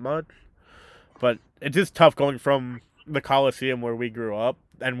complain that much. But it's just tough going from the Coliseum where we grew up,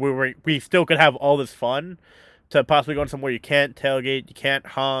 and we still could have all this fun, to possibly going somewhere you can't tailgate, you can't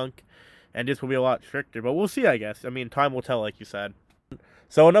honk, and this will be a lot stricter. But we'll see, I guess. I mean, time will tell, like you said.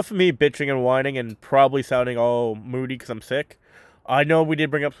 So enough of me bitching and whining and probably sounding all moody because I'm sick. I know we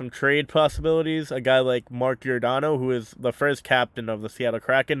did bring up some trade possibilities. A guy like Mark Giordano, who is the first captain of the Seattle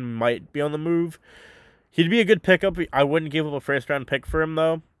Kraken, might be on the move. He'd be a good pickup. I wouldn't give up a first round pick for him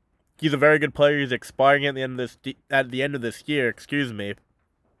though. He's a very good player. He's expiring at the end of this year. Excuse me.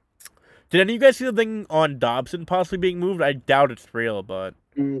 Did any of you guys see the thing on Dobson possibly being moved? I doubt it's real, but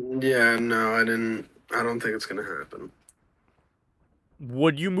Yeah, no, I didn't. I don't think it's gonna happen.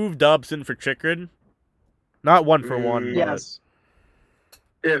 would you move Dobson for Chikrin? Not one for one, but Yes.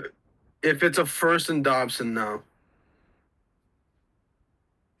 If it's a first and Dobson, no.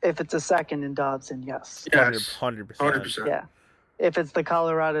 If it's a second in Dobson, yes. Yes, 100%. 100%. Yeah. If it's the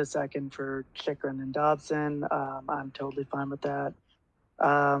Colorado second for Chikrin and Dobson, I'm totally fine with that.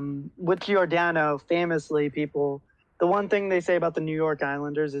 With Giordano, famously, the one thing they say about the New York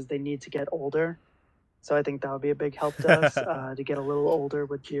Islanders is they need to get older. So I think that would be a big help to us to get a little older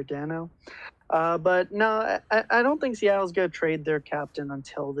with Giordano. But no, I don't think Seattle's going to trade their captain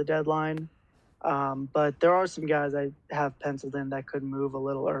until the deadline. But there are some guys I have penciled in that could move a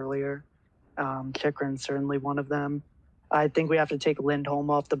little earlier. Chikrin's certainly one of them. I think we have to take Lindholm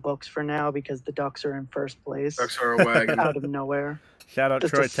off the books for now because the Ducks are in first place Ducks are a wagon. out of nowhere. Shout out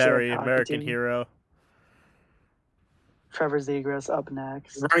Just Troy a sick Terry, hockey American team. hero. Trevor Zegras up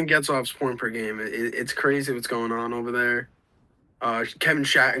next. Ryan Getzlaf's point per game. It's crazy what's going on over there. Kevin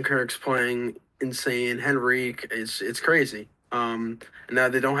Shattenkirk's playing insane. Henrique, it's crazy. And now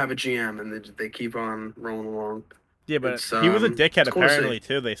they don't have a GM, and they keep on rolling along. Yeah, but It's, he was a dickhead it's cool to see. apparently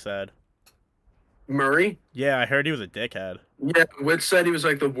too, they said. Murray? Yeah, I heard he was a dickhead. Yeah, Witz said he was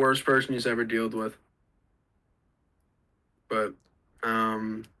like the worst person he's ever dealt with. But,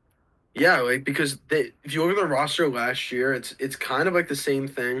 yeah, like because if you look at the roster last year, it's kind of like the same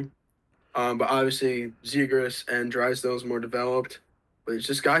thing. But obviously Zegras and Drysdale's more developed. But it's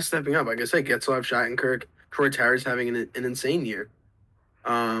just guys stepping up. Like I said, Getzlaf, Shattenkirk, Troy Terry's having an insane year.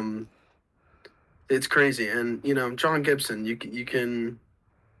 It's crazy, and John Gibson, you can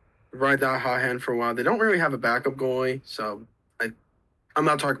ride that hot hand for a while. They don't really have a backup goalie, so I'm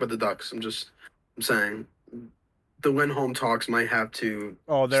not talking about the Ducks. I'm saying the Lindholm talks might have to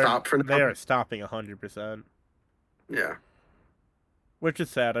stop for now. They are stopping 100%. Yeah, Which is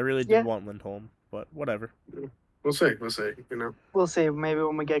sad. I really did want Lindholm, but whatever. we'll see. We'll see. Maybe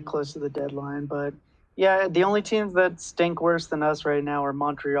when we get close to the deadline. But yeah, the only teams that stink worse than us right now are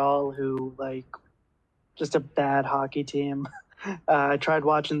Montreal, who just a bad hockey team. I tried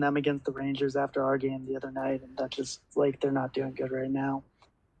watching them against the Rangers after our game the other night, and that's just they're not doing good right now.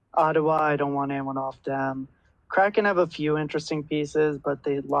 Ottawa, I don't want anyone off them. Kraken have a few interesting pieces, but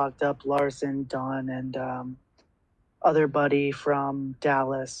they locked up Larson, Dunn, and other buddy from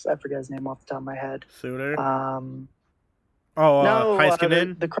Dallas. I forget his name off the top of my head. Suter? No,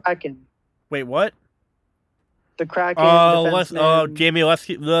 Heiskanen? the Kraken. Wait, what? The Kraken. Jamie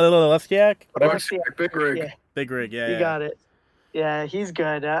Leskiak? Whatever. Big Rig. Yeah. Big Rig, yeah. You got it. Yeah, he's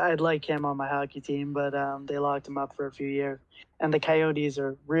good. I'd like him on my hockey team, but they locked him up for a few years. And the Coyotes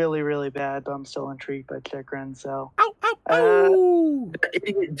are really, really bad, but I'm still intrigued by Chikrin. So,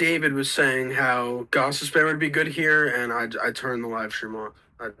 Idiot David was saying how Gossespierre would be good here, and I turned the live stream off.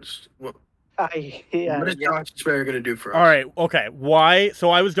 What is Gossespierre going to do for us? All right, okay. Why?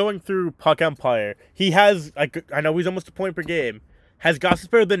 So I was going through Puck Empire. He has, I know he's almost a point per game. Has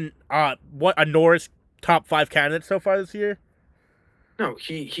Gossespierre been, a Norris top 5 candidate so far this year? No,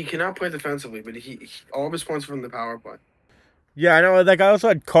 he cannot play defensively, but he all of his points are from the power play. Yeah, I know. I also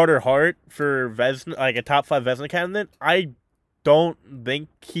had Carter Hart for Vezina, a top 5 Vezina candidate. I don't think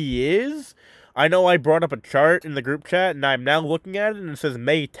he is. I know I brought up a chart in the group chat, and I'm now looking at it, and it says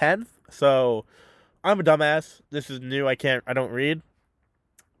May 10th. So I'm a dumbass. This is new. I don't read.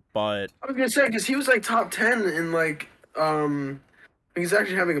 But I was gonna say because he was top 10 in he's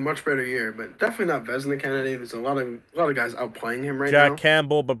actually having a much better year, but definitely not Vezina candidate. There's a lot of guys outplaying him right now. Jack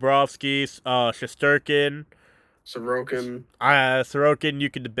Campbell, Bobrovsky, Shesterkin, Sorokin. Sorokin, you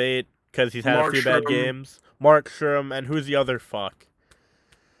could debate because he's had a few bad Markstrom. games. Markstrom, and who's the other fuck?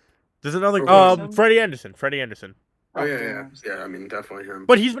 There's another. Wilson? Freddie Anderson. Freddie Anderson. Oh yeah. I mean, definitely him.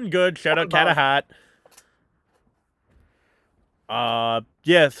 But he's been good. Shout out Catahat.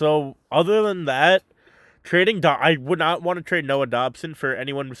 Yeah. So other than that, I would not want to trade Noah Dobson for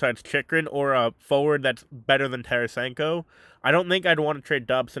anyone besides Chikrin or a forward that's better than Tarasenko. I don't think I'd want to trade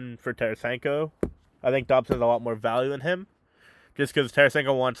Dobson for Tarasenko. I think Dobson has a lot more value than him, just because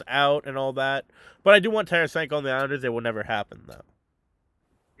Tarasenko wants out and all that. But I do want Tarasenko on the Islanders. It will never happen though.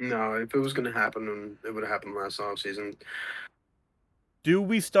 No, if it was going to happen, it would have happened last offseason. Do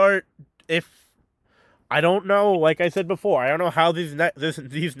we start if I don't know, like I said before, I don't know how these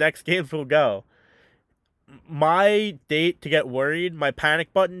next games will go. My date to get worried, my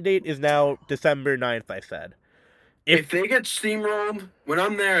panic button date is now December 9th, I said. If they get steamrolled, when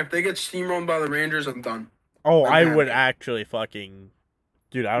I'm there, if they get steamrolled by the Rangers, I'm done. Oh, I'm I happy. would actually fucking...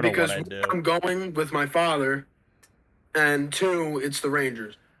 Dude, I don't know what I'd do. I'm going with my father, and 2, it's the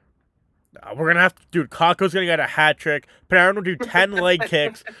Rangers. We're going to have to... Dude, Kakko's going to get a hat trick. Panarin will do 10 leg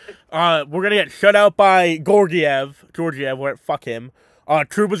kicks. We're going to get shut out by Georgiev, fuck him.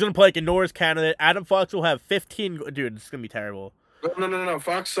 Trouba's going to play like a Norris candidate. Adam Fox will have 15... Dude, this is going to be terrible. No.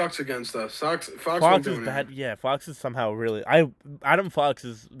 Fox sucks against us. Fox is bad. Yeah, Fox is somehow really... Adam Fox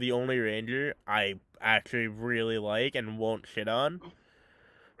is the only Ranger I actually really like and won't shit on.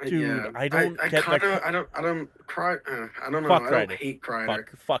 Dude, yeah, I don't I get kind that. of, I don't cry. I don't know. Fuck I don't Kreider. hate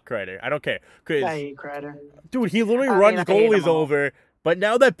Kreider. Fuck Kreider. I don't care. Cause, I hate Kreider. dude, he literally I runs mean, I hate goalies them all. over. But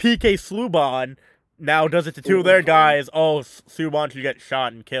now that PK Subban now does it to two of their guys, Subban should get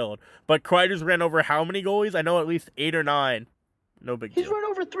shot and killed. But Kreider's ran over how many goalies? I know at least 8 or 9. No big deal. He's run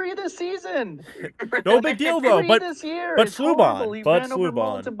over 3 this season. No big deal though. 3 But this year. but It's Subban. horrible. He But ran over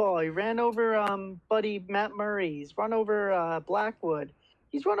Subban. Multiball. He ran over buddy Matt Murray. He's run over Blackwood.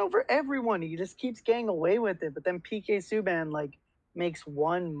 He's run over everyone. He just keeps getting away with it. But then PK Subban makes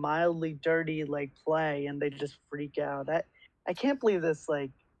one mildly dirty play and they just freak out. I can't believe this.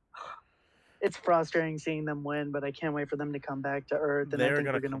 It's frustrating seeing them win, but I can't wait for them to come back to earth. And I think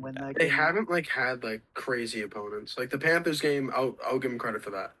we're gonna win that They game. haven't had crazy opponents. Like the Panthers game, I'll give them credit for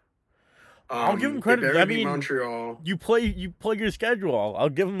that. I'll give them they credit. barely I beat mean, Montreal. you play your schedule. I'll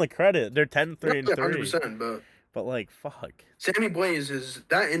give them the credit. They're 10-3 and 3. 100%. But fuck. Sammy Blaze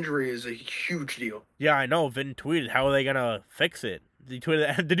that injury is a huge deal. Yeah, I know. Vin tweeted, how are they gonna fix it? He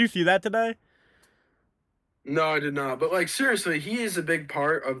tweeted, did you see that today? No, I did not. But seriously, he is a big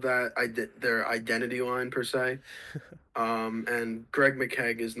part of their identity line per se. And Greg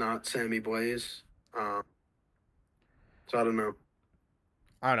McKegg is not Sammy Blaze. So I don't know.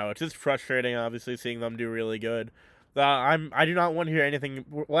 I don't know. It's just frustrating, obviously, seeing them do really good. I do not want to hear anything.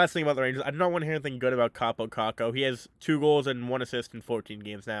 Last thing about the Rangers, I do not want to hear anything good about Capo Kakko. He has 2 goals and 1 assist in 14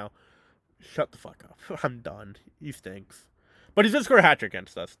 games now. Shut the fuck up. I'm done. He stinks. But he's gonna score a hat trick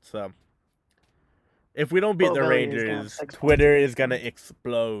against us. So if we don't beat the Rangers, Twitter is gonna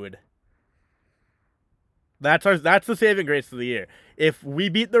explode. That's the saving grace of the year. If we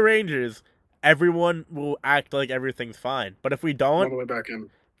beat the Rangers, everyone will act like everything's fine. But if we All the don't, way back in.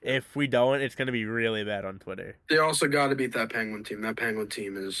 it's gonna be really bad on Twitter. They also got to beat that Penguin team. That Penguin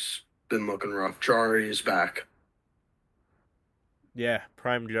team has been looking rough. Jari is back. Yeah,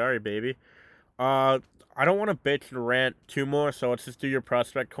 prime Jari, baby. I don't want to bitch and rant too more, so let's just do your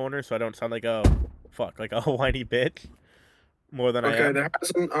prospect corner so I don't sound like a whiny bitch more than I am. Okay, there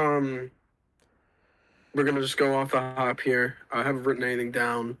hasn't we're gonna just go off the hop here. I haven't written anything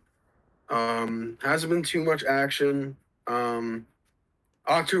down. Hasn't been too much action. Atu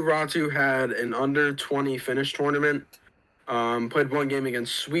Ratu had an under 20 finish tournament. Played 1 game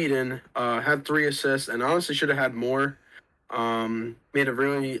against Sweden. Had 3 assists and honestly should have had more.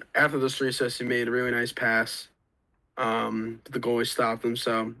 After those 3 assists, he made a really nice pass. But the goalie stopped him,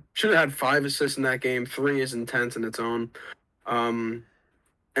 so should have had 5 assists in that game. 3 is intense in its own.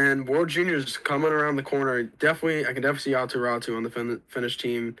 And World Juniors coming around the corner. I can definitely see Atu Ratu on the Finnish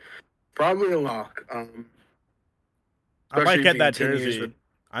team. Probably a lock. I might get that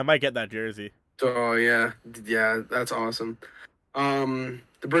jersey. So yeah, that's awesome.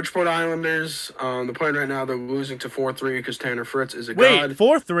 The Bridgeport Islanders, they're playing right now. They're losing to 4-3 because Tanner Fritz is a god. Wait,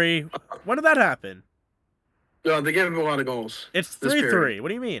 4-3? When did that happen? They gave him a lot of goals. It's this 3-3. period. What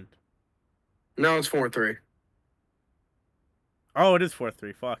do you mean? No, it's 4-3. Oh, it is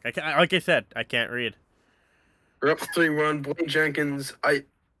 4-3. Fuck. Like I said, I can't read. We're up 3-1. Blaine Jenkins. I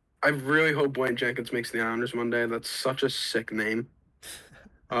really hope Blaine Jenkins makes the Islanders one day. That's such a sick name.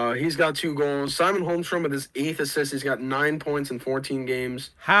 He's got 2 goals. Simon Holmstrom with his 8th assist. He's got 9 points in 14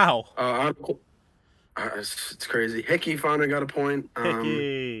 games. How? It's crazy. Hickey finally got a point.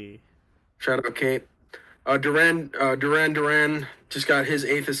 Hickey. Shout out Kate. Duran just got his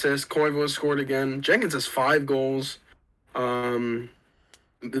 8th assist. Koivu scored again. Jenkins has 5 goals. Then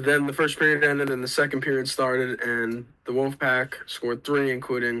the first period ended and the second period started, and the Wolfpack scored 3,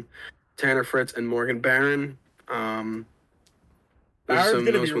 including Tanner Fritz and Morgan Barron. Barron's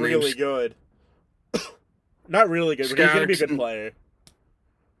gonna be really good. Not really good, but he's gonna be a good player.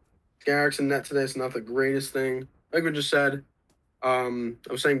 Scarrick's in net today is not the greatest thing. Like we just said, I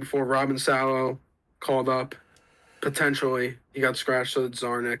was saying before, Robin Salo called up. Potentially, he got scratched, so did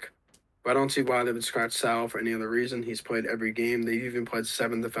Zarnik. But I don't see why they would scratch Sal for any other reason. He's played every game. They've even played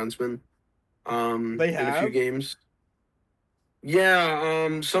 7 defensemen. They have? In a few games.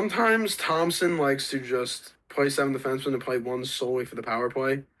 Yeah, sometimes Thompson likes to just play 7 defensemen and play 1 solely for the power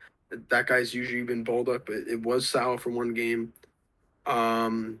play. That guy's usually been bowled up, but it was Sal for 1 game.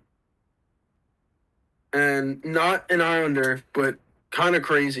 And not an Islander, but kind of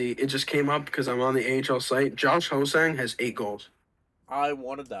crazy. It just came up because I'm on the AHL site. Josh Hosang has 8 goals. I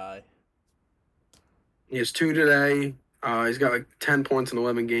want to die. He has 2 today. He's got like 10 points in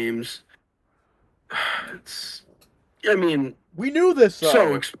 11 games. We knew this, though.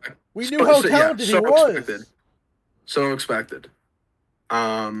 So expected. We knew how talented he was. Expected. So expected.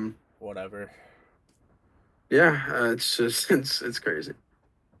 Whatever. Yeah, it's just it's crazy.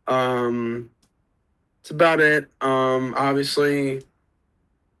 It's about it. Obviously,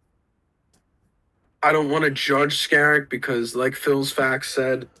 I don't want to judge Scarrick because, like Phil's Facts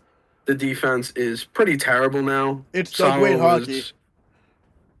said, the defense is pretty terrible now. It's so great hockey.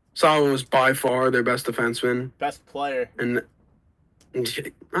 Salo is by far their best defenseman. Best player. And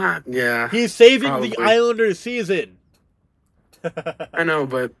yeah. He's saving the Islanders season. I know,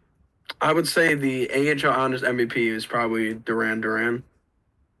 but I would say the AHL Honors MVP is probably Duran.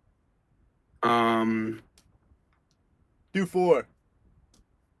 Dufour.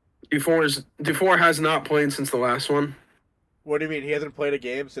 Dufour has not played since the last one. What do you mean? He hasn't played a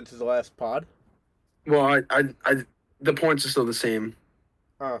game since his last pod? Well, the points are still the same.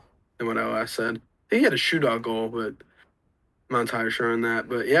 Oh. Than what I last said. I think he had a shootout goal, but I'm not entirely sure on that.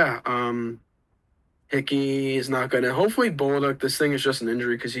 But yeah, Hickey is not going to. Hopefully, Bolduc, this thing is just an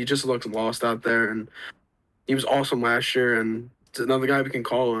injury because he just looks lost out there, and he was awesome last year, and it's another guy we can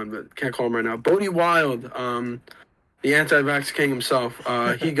call on, but can't call him right now. Bodie Wild, the anti-vax king himself,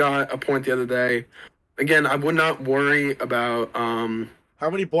 he got a point the other day. Again, I would not worry about how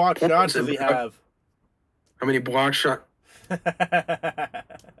many block shots does he have? How many block shots?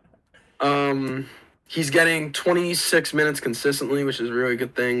 He's getting 26 minutes consistently, which is a really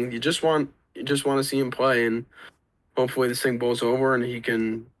good thing. You just want to see him play, and hopefully this thing blows over and he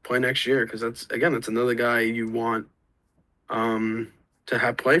can play next year because that's another guy you want to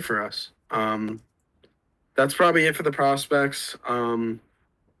have play for us. That's probably it for the prospects.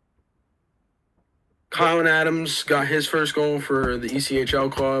 Colin Adams got his first goal for the ECHL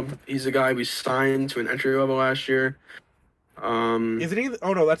club. He's the guy we signed to an entry level last year. Isn't he?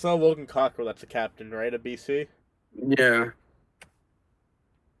 Oh no, that's not Logan Cockrell. That's the captain, right, of BC. Yeah.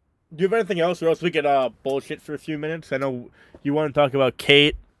 Do you have anything else, or else we could bullshit for a few minutes? I know you want to talk about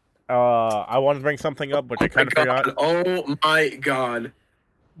Kate. I wanted to bring something up, which I kind of forgot. Oh my god.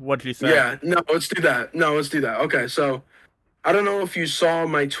 What did you say? Yeah, no, let's do that. Okay, so I don't know if you saw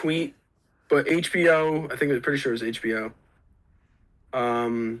my tweet, but HBO, I think I'm pretty sure it was HBO,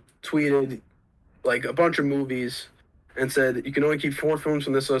 tweeted like a bunch of movies and said, you can only keep 4 films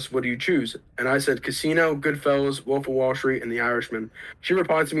from this list. What do you choose? And I said Casino, Goodfellas, Wolf of Wall Street, and The Irishman. She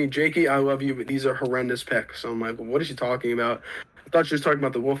replied to me, Jakey, I love you, but these are horrendous picks. So I'm like, well, what is she talking about? I thought she was talking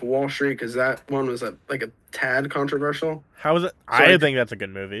about The Wolf of Wall Street because that one was like a tad controversial. How is it? So I think that's a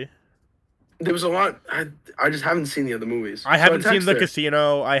good movie. There was a lot. I just haven't seen the other movies. I haven't seen The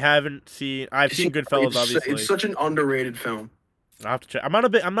Casino. I've seen Goodfellas, obviously. It's such an underrated film. I have to check. I'm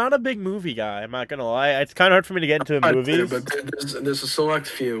not a big movie guy. I'm not gonna lie. It's kind of hard for me to get into movies. But there's a select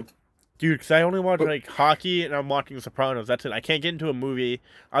few. Dude, because I only watch like hockey and I'm watching The Sopranos. That's it. I can't get into a movie.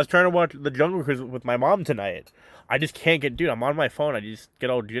 I was trying to watch The Jungle Cruise with my mom tonight. I just can't get. Dude, I'm on my phone. I just get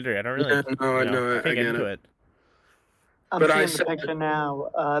all jittery. I don't really. Yeah, I can't get into it. I'm seeing the picture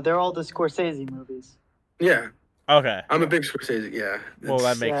now. They're all the Scorsese movies. Yeah. Okay. I'm a big Scorsese. Yeah. Well,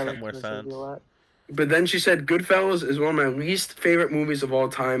 that makes more sense. But then she said, Goodfellas is one of my least favorite movies of all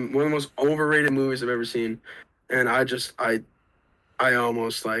time. One of the most overrated movies I've ever seen. And I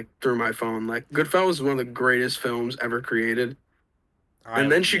almost like threw my phone. Like, Goodfellas is one of the greatest films ever created.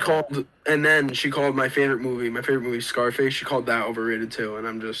 And then she called my favorite movie, Scarface. She called that overrated too. And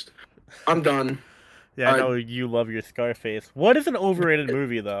I'm done. Yeah, I know you love your Scarface. What is an overrated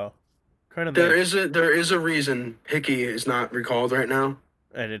movie though? kind of There is a reason Hickey is not recalled right now,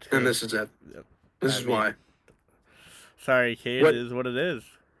 and this is it. This is mean, why. Sorry, Kate, it is what it is.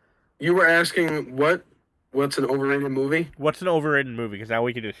 You were asking what's an overrated movie? What's an overrated movie? Because now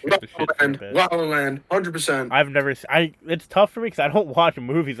we can just shoot the shit for a bit. La La Land, 100%. I've never. It's tough for me because I don't watch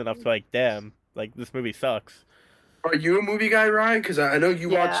movies enough to like. Damn, like this movie sucks. Are you a movie guy, Ryan? Because I know you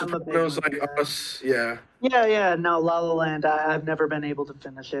watch I'm a big Sopranos movie like guy. us. Yeah. Yeah. No, La La Land. I've never been able to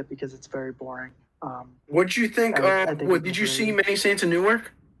finish it because it's very boring. What'd you think? I think What it's did you see? overrated. Many Saints in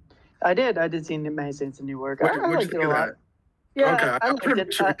Newark. I did see Many Saints in Newark. What'd I you liked it think a of lot. that? Yeah, Okay, I I'm liked pretty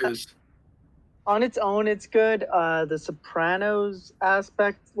it. sure it is. On its own, it's good. The Sopranos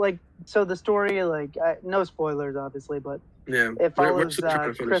aspect, like, so the story, like, no spoilers, obviously, but Yeah. it We're follows still trying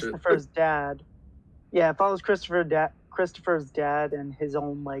to finish it. Christopher's dad. Yeah, it follows Christopher's dad and his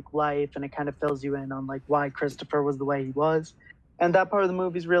own like life, and it kind of fills you in on like why Christopher was the way he was. And that part of the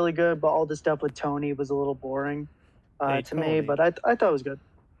movie's really good, but all the stuff with Tony was a little boring Hey, to me. Tony. But I thought it was good.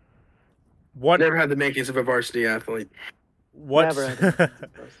 Never had the makings of a varsity athlete. What? Never had a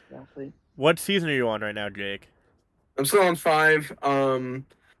athlete. What season are you on right now, Jake? I'm still on 5. The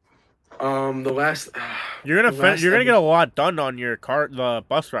last. You're gonna the last you're gonna get a lot done on your the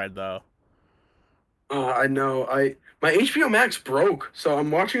bus ride though. I know. My HBO Max broke, so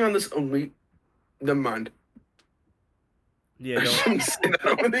I'm watching on this elite. Never mind. Yeah, I don't. shouldn't say that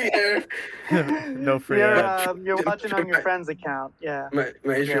over the air. No free ads. You're watching on your friend's account. Yeah. My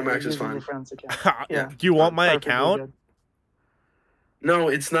HBO Max you're is using fine. Your friend's account. Yeah. Do you want my Perfectly account? good. No,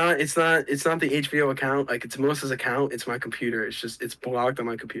 it's not. It's not the HBO account. Like it's Melissa's account. It's my computer. It's blocked on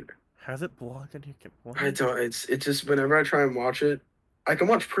my computer. How's it blocked on your computer? I don't. It's just whenever I try and watch it, I can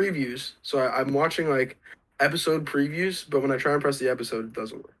watch previews. So I'm watching like episode previews, but when I try and press the episode, it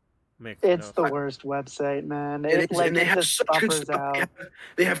doesn't work. It's the worst website, man. It is, and they have just such good buffers stuff. out.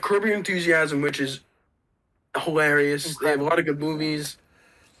 They have Curb Your Enthusiasm, which is hilarious. They have a lot of good movies.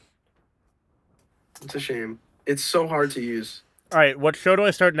 It's a shame. It's so hard to use. All right, what show do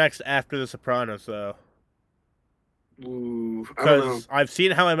I start next after The Sopranos, though? Ooh, I don't know. Because I've seen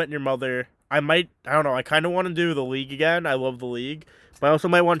How I Met Your Mother. I don't know. I kind of want to do The League again. I love The League, but I also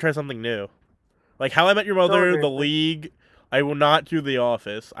might want to try something new, like How I Met Your Mother, The League. I will not do The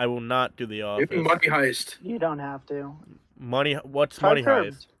Office. I will not do The Office. Maybe Money Heist. You don't have to. What's Try Money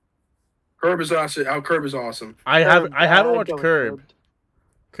Curbed. Heist? Curb is awesome. Curb is awesome. I haven't I'd watched go with Curb.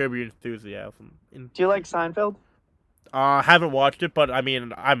 Curb Your Enthusiasm. Do you like Seinfeld? Haven't watched it, but I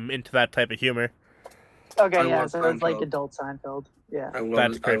mean, I'm into that type of humor. Okay, I yeah, love so it's like Seinfeld. adult Seinfeld. Yeah. I love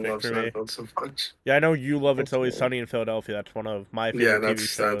That's perfect I love for me. Seinfeld so much. Yeah, I know you love It's That's Always great. Sunny in Philadelphia. That's one of my Yeah, favorite TV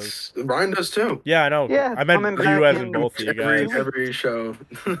shows. that's Ryan does too. Yeah, I know. Yeah, I meant coming you back as in in both of you guys. Every show.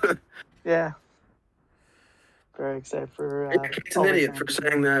 Yeah. Very excited for. It's an idiot for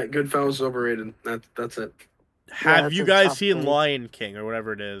saying that Goodfellas is overrated. That's it. Have that's you a guys tough seen place. Lion King or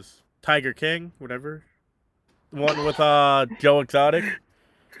whatever it is? Tiger King, whatever. One with Joe Exotic.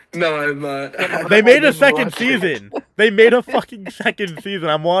 No, I'm not. They made a didn't second watch it. season. They made a fucking second season.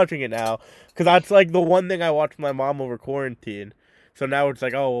 I'm watching it now because that's like the one thing I watched with my mom over quarantine. So now it's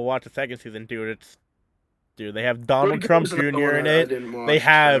like, oh, we'll watch the second season, dude. They have Donald Trump Jr. in it. They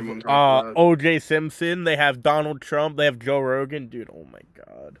have O.J. Simpson. They have Donald Trump. They have Joe Rogan. Dude, oh my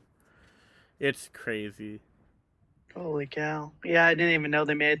god. It's crazy. Holy cow! Yeah, I didn't even know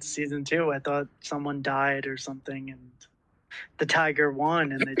they made it to season 2. I thought someone died or something, and the tiger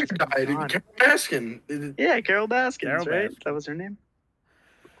won, and they just died. moved on. Carol Baskin. Yeah, Carol Baskins, Carol right? Baskin. That was her name.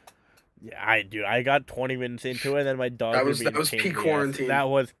 Yeah, I got 20 minutes into it, and then my dog. That was peak quarantine. That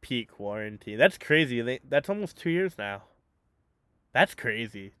was peak quarantine. That's crazy. That's almost 2 years now. That's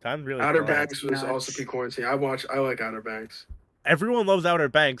crazy. Time's really Outer flying. Banks was also peak quarantine. I like Outer Banks. Everyone loves Outer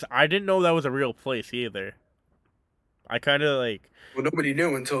Banks. I didn't know that was a real place either. I kind of like. Well, nobody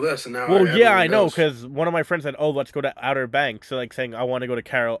knew until this, and now. Well, yeah, I everyone know, knows. because one of my friends said, "Oh, let's go to Outer Banks." So, like, saying, "I want to go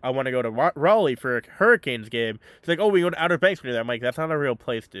to Raleigh for a Hurricanes game." She's like, "Oh, we go to Outer Banks when you're there." I'm like, "That's not a real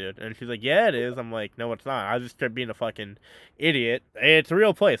place, dude." And she's like, "Yeah, it is." I'm like, "No, it's not. I was just being a fucking idiot. It's a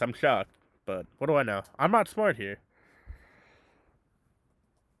real place." I'm shocked, but what do I know? I'm not smart here.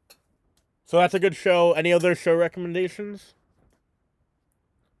 So that's a good show. Any other show recommendations?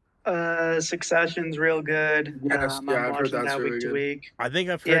 Succession's real good. Yes, I'm yeah, I've heard watching that's that really week to good. week. I think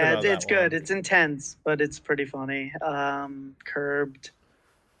I've heard Yeah, about that it's good. one. It's intense, but it's pretty funny. Curbed.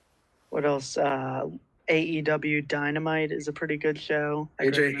 What else? AEW Dynamite is a pretty good show. I AJ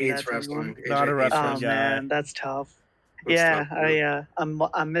recommend hates that to everyone. wrestling. Not a AJ hates wrestling Oh wrestling. guy. man, that's tough. That's Yeah, tough,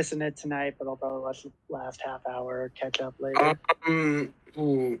 I'm missing it tonight, but I'll probably watch the last half hour, catch up later.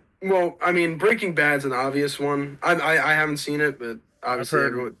 Well, I mean, Breaking Bad's an obvious one. I haven't seen it, but I've obviously heard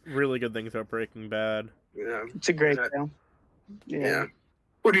everyone. really good things about Breaking Bad. Yeah. It's a great Yeah. show. Yeah.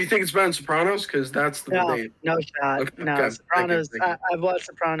 What do you think it's better than Sopranos? Because that's the No, debate. no shot. Okay, No, okay, Sopranos. thank you. I've watched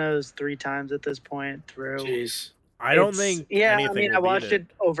Sopranos 3 times at this point through. Jeez. I don't It's- think Yeah, I anything mean, will I beat watched it. it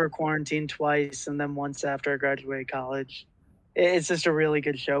over quarantine twice, and then once after I graduated college. It's just a really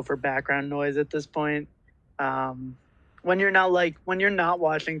good show for background noise at this point. When you're not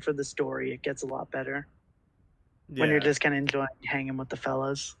watching for the story, it gets a lot better. Yeah. When you're just kind of enjoying hanging with the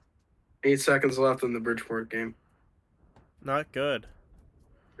fellas. 8 seconds left in the Bridgeport game. Not good.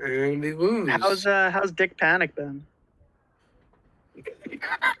 And we lose. How's Dick Panic been?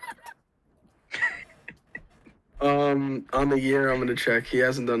 On the year, I'm gonna check. He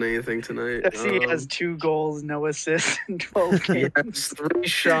hasn't done anything tonight. I see he has 2 goals, no assists in 12 He games. has 3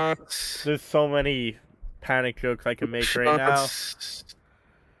 shots. There's so many panic jokes I can make right now.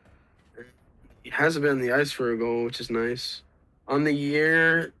 He hasn't been in the ice for a goal, which is nice. On the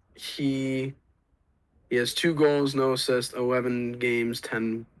year, he has 2 goals, no assists, 11 games,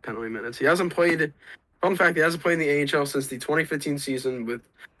 10 penalty minutes. He hasn't played. Fun fact: he hasn't played in the AHL since the 2015 season with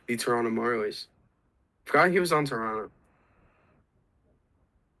the Toronto Marlies. Forgot he was on Toronto.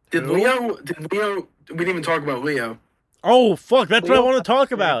 Did Who? Leo? We didn't even talk about Leo. Oh, fuck. That's what I Leo want to talk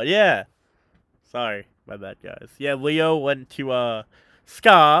Messi. about. Yeah. Sorry. My bad, guys. Yeah, Leo went to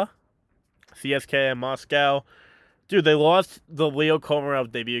SKA, CSK in Moscow. Dude, they lost the Leo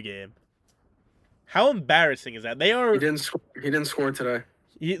Komarov debut game. How embarrassing is that? They are He didn't score today.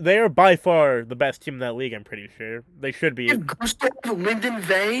 they are by far the best team in that league, I'm pretty sure. They should be. You have Gustav Linden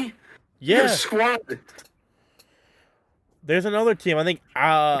Vey. You have a Yeah. squad. There's another team. I think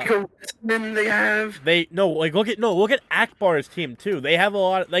Then they have. look at Akbar's team too. They have a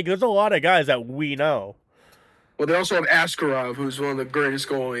lot there's a lot of guys that we know. Well, they also have Askarov, who's one of the greatest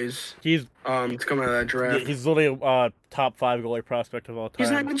goalies He's to come out of that draft. he's literally a top 5 goalie prospect of all time.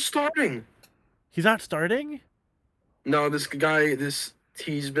 He's not even starting. He's not starting? No, this guy,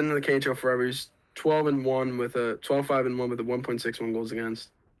 he's been in the KHL forever. He's 12-1 with a 12-5-1 with a 1.61 goals against.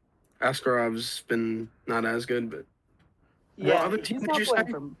 Askarov's been not as good, but Yeah, other he's team did not you playing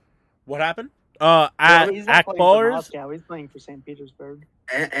say? for. What happened? He's not playing for Akbar's Moscow. He's playing for St. Petersburg.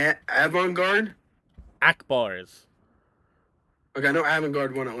 Avant-Garde? Akbar's. Okay, I know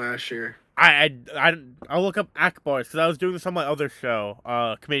Avant-Garde won it last year. I'll look up Akbar's because I was doing this on my other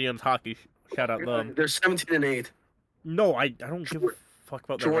show, Comedians Hockey. Shout out them. They're 17-8. No, I don't give a fuck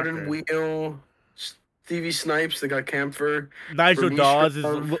about their Jordan record. Wheel, Stevie Snipes, they got Camphor. Nigel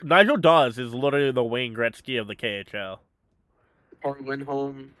Vernish- Nigel Dawes is literally the Wayne Gretzky of the KHL. Paul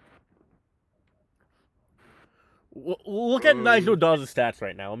Lindholm. Look at Nigel Dawes' stats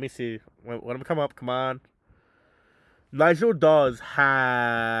right now. Let me see. Let him come up. Come on. Nigel Dawes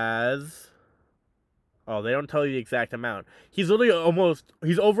has. Oh, they don't tell you the exact amount. He's literally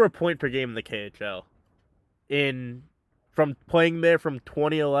he's over a point per game in the KHL. From playing there from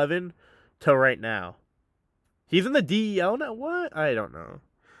 2011 to right now. He's in the DEL now? What? I don't know.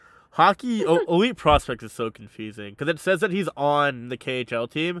 Hockey Elite Prospects is so confusing because it says that he's on the KHL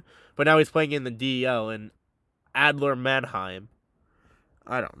team, but now he's playing in the DEL in Adler Mannheim.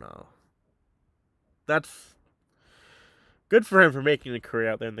 I don't know. That's good for him for making a career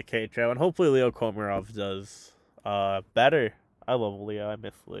out there in the KHL, and hopefully Leo Komarov does better. I love Leo. I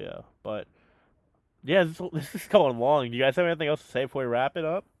miss Leo. But, yeah, this is going long. Do you guys have anything else to say before we wrap it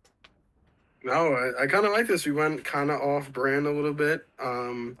up? No, I kind of like this. We went kind of off brand a little bit.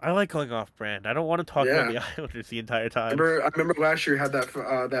 I like going off brand. I don't want to talk about the Islanders the entire time. I remember last year you had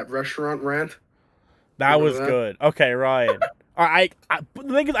that restaurant rant. That was good. Okay, Ryan. But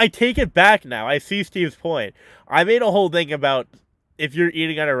the thing is, I take it back now. I see Steve's point. I made a whole thing about if you're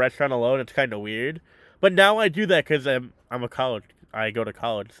eating at a restaurant alone, it's kind of weird. But now I do that because I go to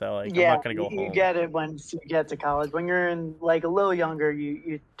college, so I'm not gonna go home. You get it once you get to college. When you're in a little younger,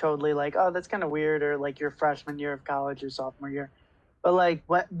 you totally oh, that's kind of weird, or your freshman year of college or sophomore year. But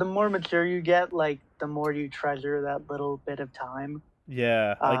the more mature you get, the more you treasure that little bit of time.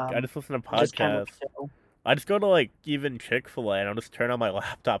 Yeah, I just listen to podcasts. Just kind of chill. I just go to even Chick-fil-A and I'll just turn on my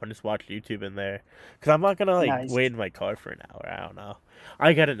laptop and just watch YouTube in there. Because I'm not going to Nice. wait in my car for an hour. I don't know.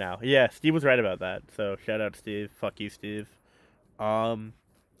 I get it now. Yeah, Steve was right about that. So shout out Steve. Fuck you, Steve. I'm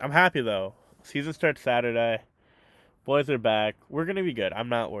happy though. Season starts Saturday. Boys are back. We're going to be good. I'm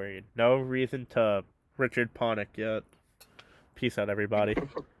not worried. No reason to Richard Panik yet. Peace out, everybody.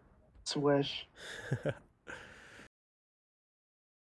 Swish.